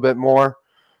minutes a little bit more,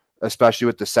 especially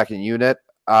with the second unit,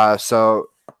 so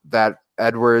that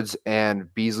Edwards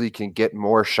and Beasley can get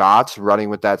more shots running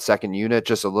with that second unit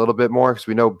just a little bit more, because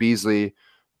we know Beasley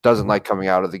doesn't like coming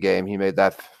out of the game. He made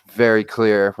that very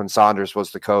clear when Saunders was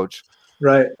the coach,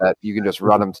 right? That you can just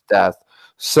run him to death.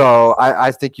 So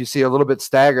I think you see a little bit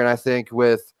staggered. I think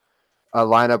with a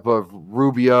lineup of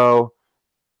Rubio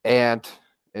and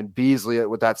Beasley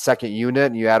with that second unit,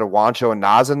 and you add a Wancho and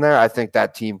Nas in there, I think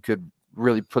that team could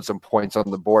really put some points on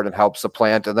the board and help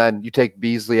supplant. And then you take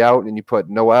Beasley out and you put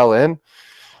Noel in,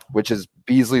 which is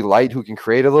Beasley light, who can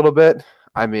create a little bit.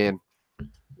 I mean,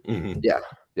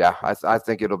 yeah, I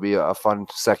think it'll be a fun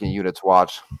second unit to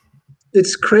watch.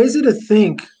 It's crazy to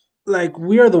think like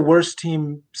we are the worst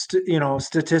team,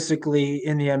 statistically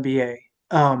in the NBA.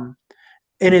 And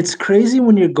it's crazy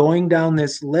when you're going down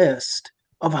this list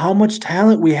of how much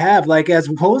talent we have. Like as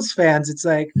Wolves fans, it's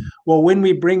like, well, when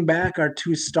we bring back our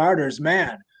 2 starters,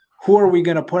 man, who are we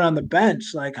going to put on the bench?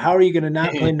 Like, how are you going to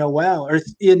not play Noel?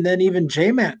 And then even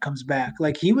J-Mac comes back.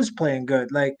 Like he was playing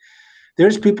good. Like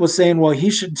there's people saying, well,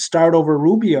 he should start over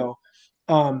Rubio.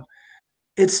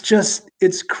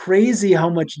 It's crazy how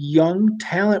much young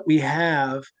talent we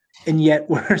have, and yet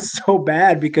we're so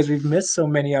bad because we've missed so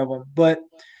many of them. But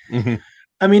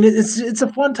I mean, it's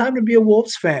a fun time to be a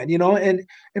Wolves fan,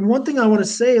 and one thing I want to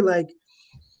say, like,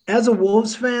 as a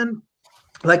Wolves fan,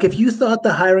 like if you thought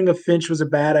the hiring of Finch was a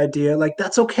bad idea, like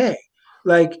that's okay.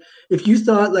 Like if you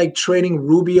thought like trading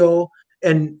Rubio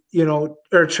and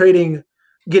or trading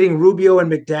getting Rubio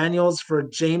and McDaniels for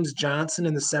James Johnson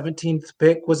in the 17th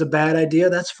pick was a bad idea.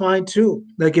 That's fine too.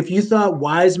 Like if you thought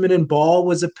Wiseman and Ball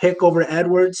was a pick over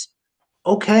Edwards,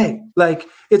 okay. Like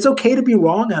it's okay to be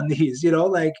wrong on these,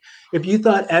 like if you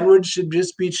thought Edwards should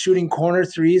just be shooting corner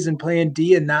threes and playing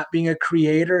D and not being a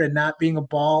creator and not being a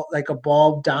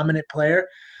ball dominant player,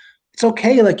 it's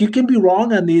okay. Like you can be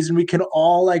wrong on these and we can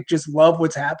all like just love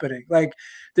what's happening. Like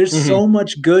there's so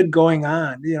much good going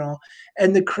on,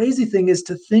 And the crazy thing is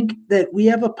to think that we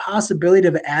have a possibility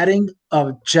of adding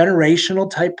a generational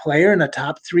type player in a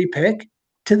top 3 pick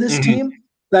to this team.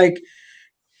 Like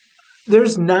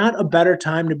there's not a better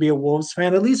time to be a Wolves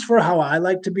fan, at least for how I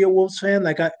like to be a Wolves fan.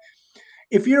 Like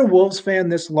if you're a Wolves fan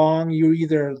this long, you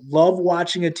either love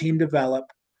watching a team develop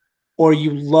or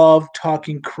you love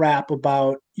talking crap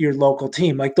about your local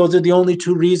team. Like those are the only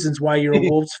 2 reasons why you're a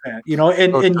Wolves fan,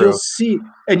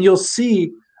 and you'll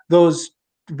see those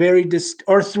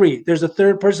or 3. There's a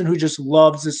third person who just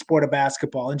loves the sport of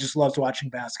basketball and just loves watching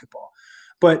basketball.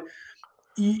 But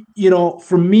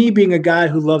for me being a guy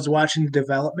who loves watching the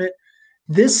development,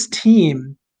 this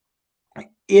team,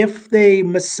 if they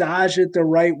massage it the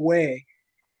right way,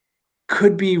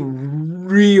 could be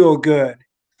real good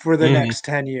for the next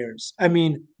 10 years. I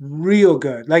mean, real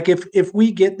good. Like if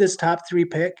we get this top 3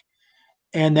 pick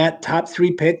and that top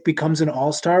 3 pick becomes an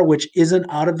all-star, which isn't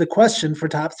out of the question for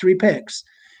top 3 picks,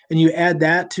 and you add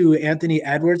that to Anthony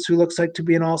Edwards, who looks like to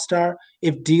be an all-star,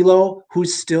 if D'Lo,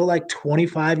 who's still like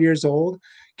 25 years old,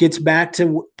 gets back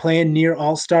to playing near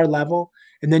all-star level,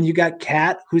 and then you got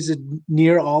Cat, who's a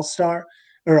near all-star,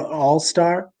 or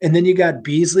all-star, and then you got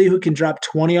Beasley, who can drop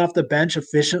 20 off the bench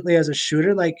efficiently as a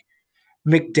shooter, like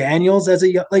McDaniels as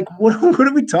what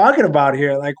are we talking about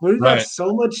here? Like we've got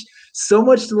so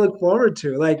much to look forward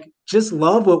to. Like just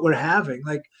love what we're having.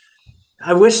 Like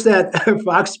I wish that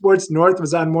Fox Sports North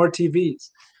was on more TVs.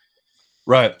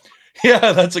 Right.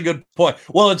 Yeah, that's a good point.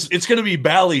 Well, it's going to be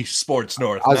Bally Sports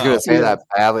North. I was going to say that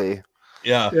Bally.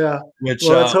 Yeah. Yeah.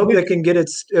 Let's hope they can get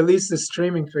at least the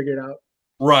streaming figured out.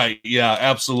 Right. Yeah,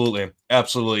 absolutely.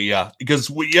 Absolutely. Yeah.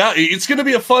 Because it's going to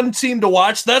be a fun team to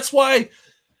watch. That's why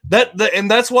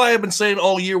that's why I've been saying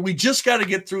all year, we just got to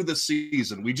get through this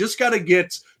season. We just got to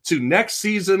get to next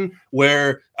season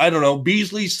where, I don't know,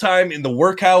 Beasley's time in the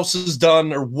workhouse is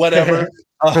done or whatever.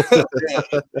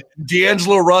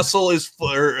 D'Angelo Russell is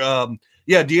fully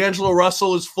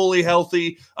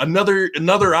healthy. Another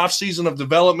offseason of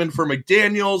development for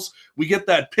McDaniels. We get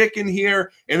that pick in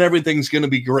here, and everything's going to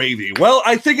be gravy. Well,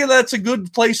 I think that's a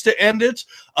good place to end it.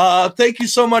 Thank you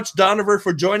so much, Donovan,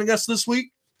 for joining us this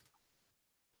week.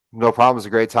 No problem. It was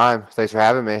a great time. Thanks for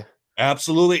having me.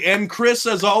 Absolutely. And Chris,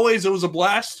 as always, it was a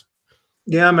blast.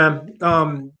 Yeah,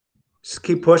 man. Just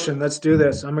keep pushing. Let's do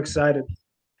this. I'm excited.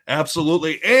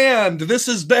 Absolutely. And this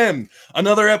has been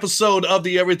another episode of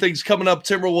the Everything's Coming Up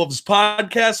Timberwolves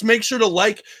podcast. Make sure to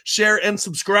like, share, and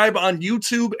subscribe on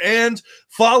YouTube and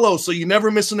follow so you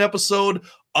never miss an episode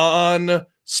on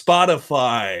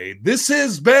Spotify. This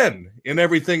has been an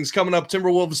Everything's Coming Up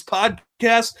Timberwolves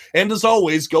podcast. And as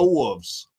always, go Wolves.